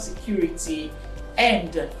national security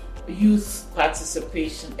and youth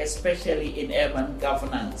participation, especially in urban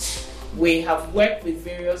governance. We have worked with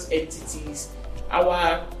various entities,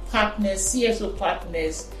 our partners, CSO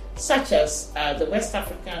partners, such as the West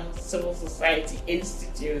African Civil Society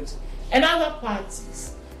Institute and other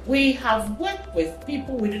parties. We have worked with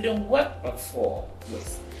people we didn't work before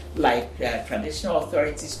with, like traditional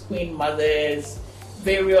authorities, Queen Mothers,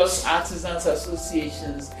 various artisans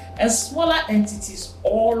associations, and smaller entities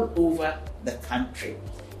all over the country.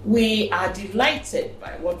 We are delighted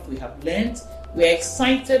by what we have learned. We are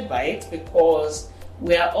excited by it because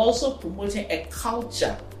we are also promoting a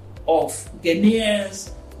culture of Ghanaians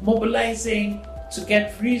mobilizing to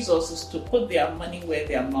get resources to put their money where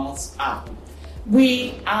their mouths are.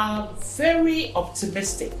 We are very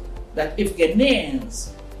optimistic that if Ghanaians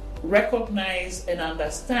recognize and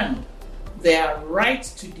understand their right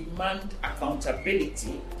to demand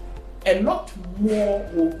accountability, a lot more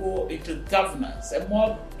will go into governance. A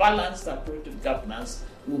more balanced approach to governance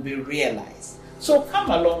will be realized. So come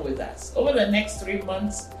along with us. Over the next 3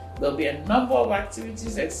 months, there'll be a number of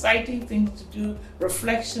activities, exciting things to do,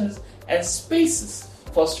 reflections, and spaces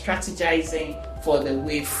for strategizing for the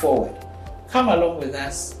way forward. Come along with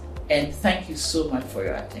us, and thank you so much for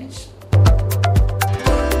your attention.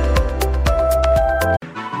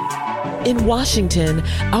 In Washington,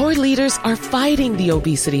 our leaders are fighting the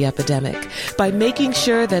obesity epidemic by making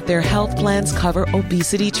sure that their health plans cover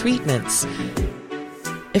obesity treatments.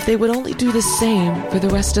 If they would only do the same for the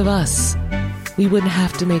rest of us, we wouldn't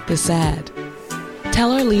have to make this ad.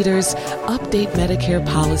 Tell our leaders, update Medicare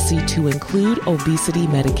policy to include obesity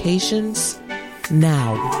medications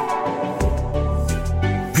now.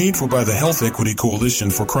 Paid for by the Health Equity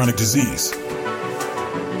Coalition for Chronic Disease.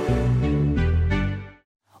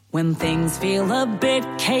 When things feel a bit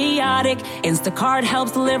chaotic, Instacart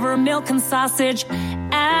helps deliver milk and sausage.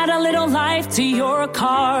 Add a little life to your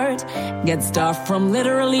cart. Get stuff from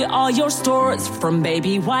literally all your stores, from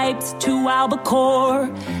baby wipes to albacore.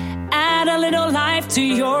 Add a little life to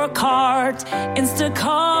your cart.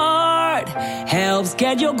 Instacart helps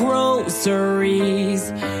get your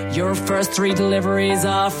groceries. Your first 3 deliveries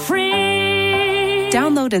are free.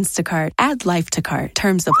 Download Instacart. Add life to cart.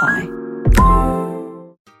 Terms apply.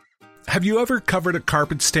 Have you ever covered a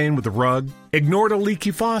carpet stain with a rug? Ignored a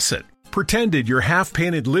leaky faucet? Pretended your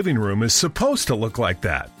half-painted living room is supposed to look like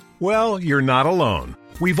that? Well, you're not alone.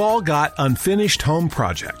 We've all got unfinished home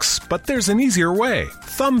projects, but there's an easier way.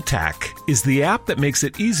 Thumbtack is the app that makes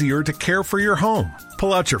it easier to care for your home.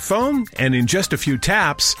 Pull out your phone, and in just a few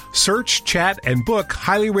taps, search, chat, and book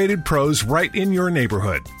highly rated pros right in your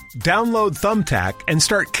neighborhood. Download Thumbtack and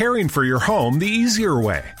start caring for your home the easier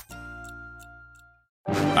way.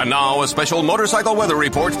 And now a special motorcycle weather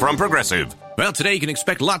report from Progressive. Well, today you can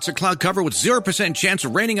expect lots of cloud cover with 0% chance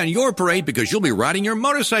of raining on your parade because you'll be riding your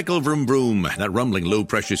motorcycle vroom vroom. That rumbling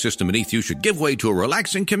low-pressure system beneath you should give way to a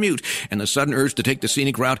relaxing commute and the sudden urge to take the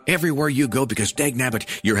scenic route everywhere you go because,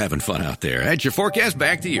 dagnabbit, you're having fun out there. That's your forecast.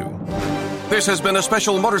 Back to you. This has been a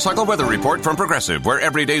special motorcycle weather report from Progressive, where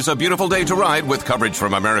every day's a beautiful day to ride with coverage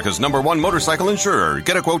from America's #1 motorcycle insurer.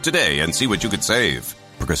 Get a quote today and see what you could save.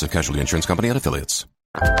 Progressive Casualty Insurance Company and Affiliates.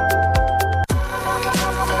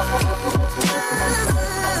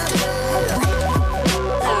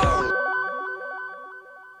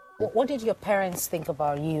 What did your parents think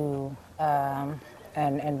about you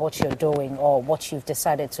and what you're doing or what you've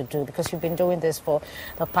decided to do? Because you've been doing this for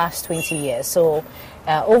the past 20 years. So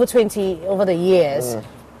over the years,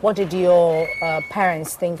 what did your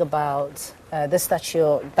parents think about this that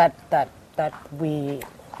we've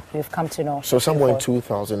come to know? So somewhere in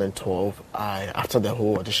 2012, after the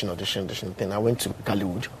whole audition thing, I went to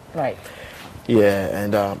Gollywood. Right. Yeah,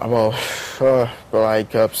 and about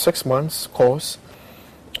 6 months course.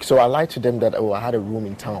 So I lied to them that I had a room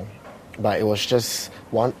in town, but it was just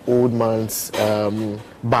one old man's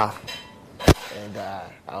bar. And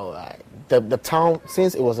the town,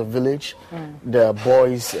 since it was a village, the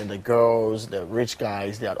boys and the girls, the rich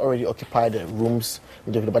guys, they had already occupied the rooms.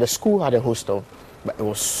 But the school had a hostel, but it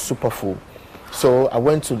was super full. So I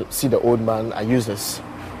went to see the old man. I used this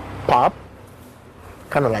pub,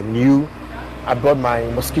 kind of like new. I brought my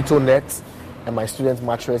mosquito net and my student's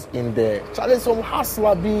mattress in there. Challenge some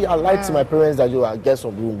hustler B. I lied to my parents that I get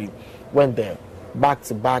some room B. Went there, back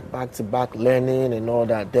to back, learning and all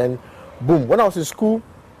that. Then, boom. When I was in school,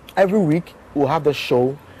 every week we'll have the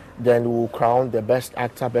show. Then we'll crown the best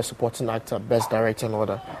actor, best supporting actor, best director and all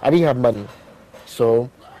that. I didn't have money,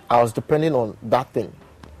 so I was depending on that thing.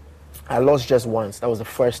 I lost just once. That was the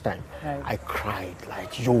first time. Right. I cried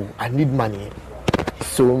like, yo, I need money.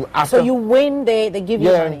 So you win, they give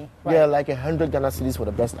you money. Right. Yeah, like 100 Ghana cedis for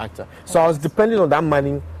the best actor. So I was depending on that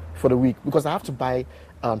money for the week because I have to buy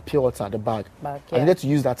pure water, the bag. I needed to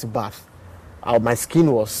use that to bath. My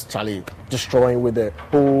skin was destroying with the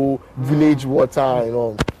whole village water, you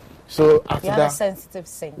know. So after you that, have a sensitive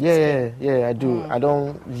skin. Yeah, I do. I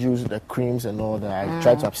don't use the creams and all that. I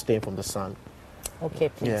try to abstain from the sun. Okay,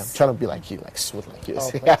 please. Yeah, I'm trying to be like you, like smooth like you.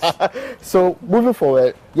 So moving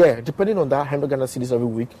forward, depending on that 100 Ghana cedis every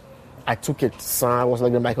week, I took it. So I was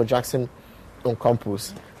like the Michael Jackson on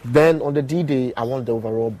campus. Then on the D-Day, I won the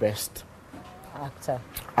overall best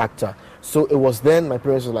actor. So it was then my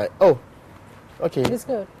parents were like, oh, okay, it's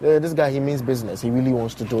good. This guy, he means business. He really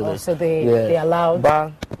wants to do this. So they allowed.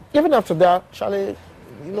 But even after that, Charlie,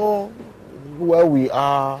 you know where we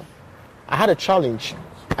are. I had a challenge.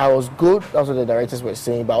 I was good, that's what the directors were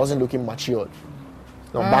saying, but I wasn't looking matured.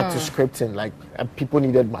 Now back to scripting, like people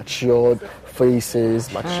needed matured faces,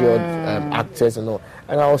 matured actors and all.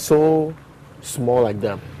 And I was so small like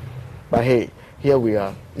them. But hey, here we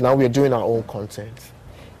are. Now we are doing our own content.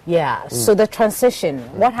 Yeah, so the transition,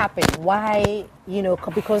 what happened? Why,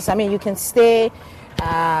 because I mean, you can stay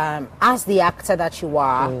as the actor that you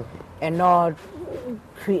are and not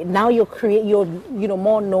now you're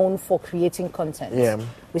more known for creating content. Yeah.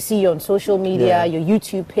 We see you on social media, your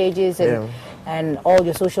YouTube pages and all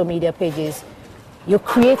your social media pages. You're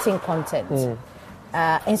creating content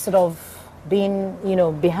instead of being,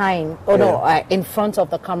 behind in front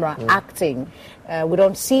of the camera acting. We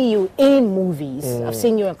don't see you in movies. I've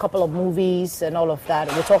seen you in a couple of movies and all of that.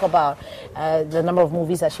 We'll talk about the number of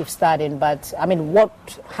movies that you've starred in, but I mean,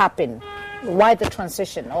 what happened? Why the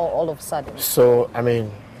transition all of a sudden? So, I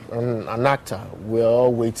mean, an actor, we're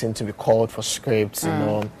all waiting to be called for scripts,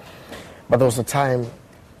 but there was a time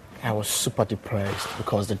I was super depressed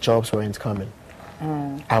because the jobs weren't coming.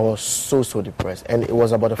 I was so depressed, and it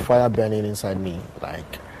was about a fire burning inside me.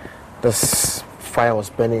 Like, this fire was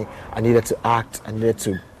burning. I needed to act. I needed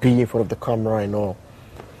to be in front of the camera and all.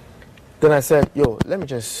 Then I said, yo, let me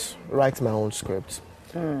just write my own script.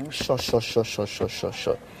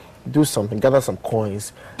 Short. Do something, gather some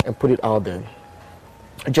coins and put it out there,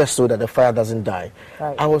 just so that the fire doesn't die.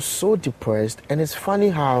 Right. I was so depressed, and it's funny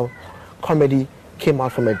how comedy came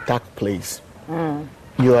out from a dark place.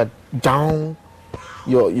 You are down,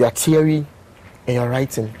 you are teary, and you're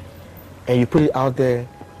writing, and you put it out there,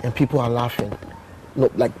 and people are laughing.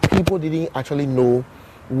 No, like people didn't actually know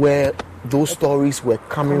where those stories were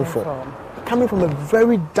coming from. Coming from a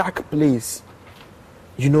very dark place.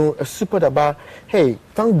 You know, a super about, hey,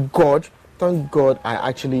 thank God I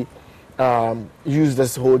actually used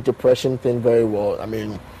this whole depression thing very well. I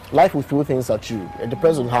mean, life will throw things at you. It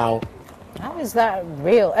depends on how. How is that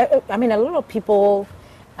real? I mean, a lot of people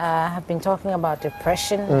have been talking about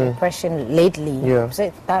depression lately. Yeah. Is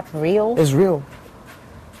it that real? It's real.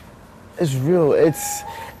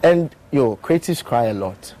 And creatives cry a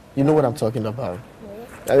lot. You know what I'm talking about.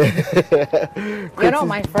 You're not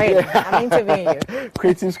my friend. I'm interviewing you.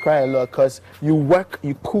 Creatives cry a lot because you work,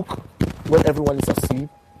 you cook when everyone is asleep.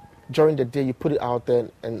 During the day, you put it out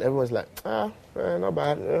there, and everyone's like, not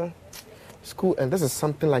bad. It's cool. And this is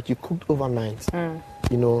something like you cooked overnight.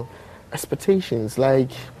 You know, expectations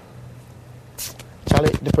like.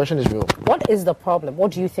 Charlie, depression is real. What is the problem?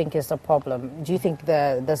 What do you think is the problem? Do you think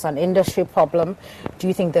there's an industry problem? Do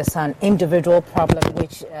you think there's an individual problem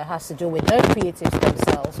which has to do with the creatives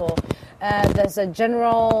themselves? Or there's a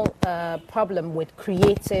general problem with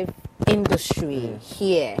creative industry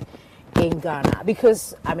here in Ghana?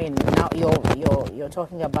 Because, I mean, now you're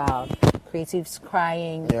talking about creatives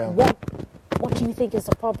crying. Yeah. What do you think is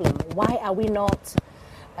the problem? Why are we not...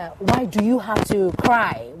 why do you have to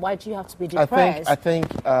cry? Why do you have to be depressed? I think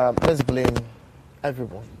let's blame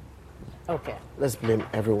everyone. Okay. Let's blame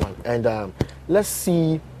everyone. And let's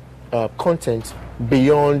see content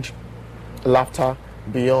beyond laughter,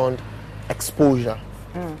 beyond exposure.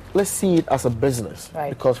 Let's see it as a business. Right.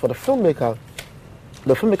 Because for the filmmaker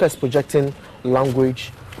is projecting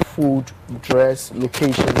language, food, dress,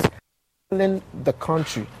 locations, telling the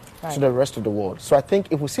country to the rest of the world. So I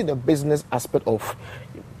think if we see the business aspect of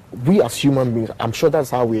we as human beings, I'm sure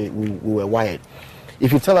that's how we were wired.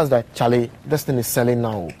 If you tell us that, Charlie, this thing is selling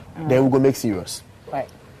now, then we're going to make serious. Right.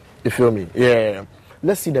 You feel me? Yeah.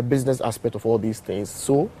 Let's see the business aspect of all these things.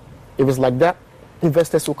 So if it's like that,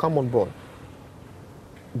 investors will come on board.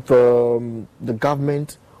 The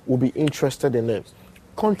government will be interested in it.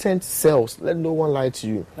 Content sells. Let no one lie to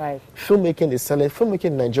you. Right. Filmmaking is selling. Filmmaking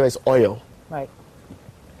in Nigeria is oil. Right.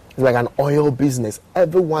 It's like an oil business.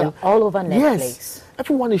 Everyone... They're all over Netflix. Yes.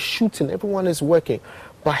 Everyone is shooting. Everyone is working.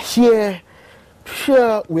 But here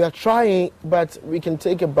we are trying, but we can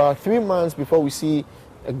take about 3 months before we see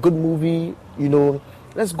a good movie. You know,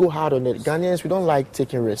 let's go hard on it. Ghanaians, we don't like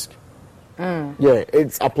taking risk. Yeah,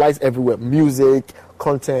 it applies everywhere. Music,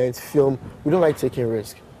 content, film. We don't like taking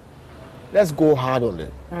risk. Let's go hard on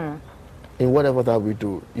it. In whatever that we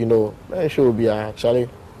do. You know, it should be Charlie.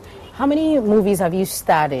 How many movies have you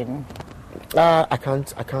starred in? I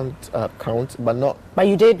can't count, but not. But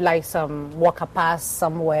you did like some walk past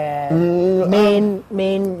somewhere,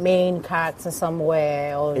 main character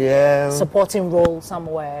somewhere, or supporting role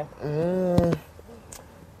somewhere.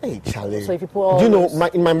 Hey, Charlie. So if you put all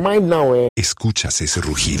in my mind now. Escuchas ese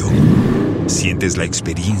rugido. Sientes la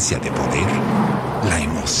experiencia de poder, la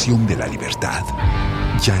emoción de la libertad.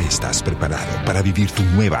 Ya estás preparado para vivir tu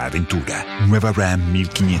nueva aventura. Nueva Ram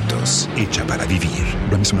 1500, hecha para vivir.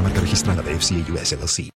 Ram es una marca registrada de FCA US LLC.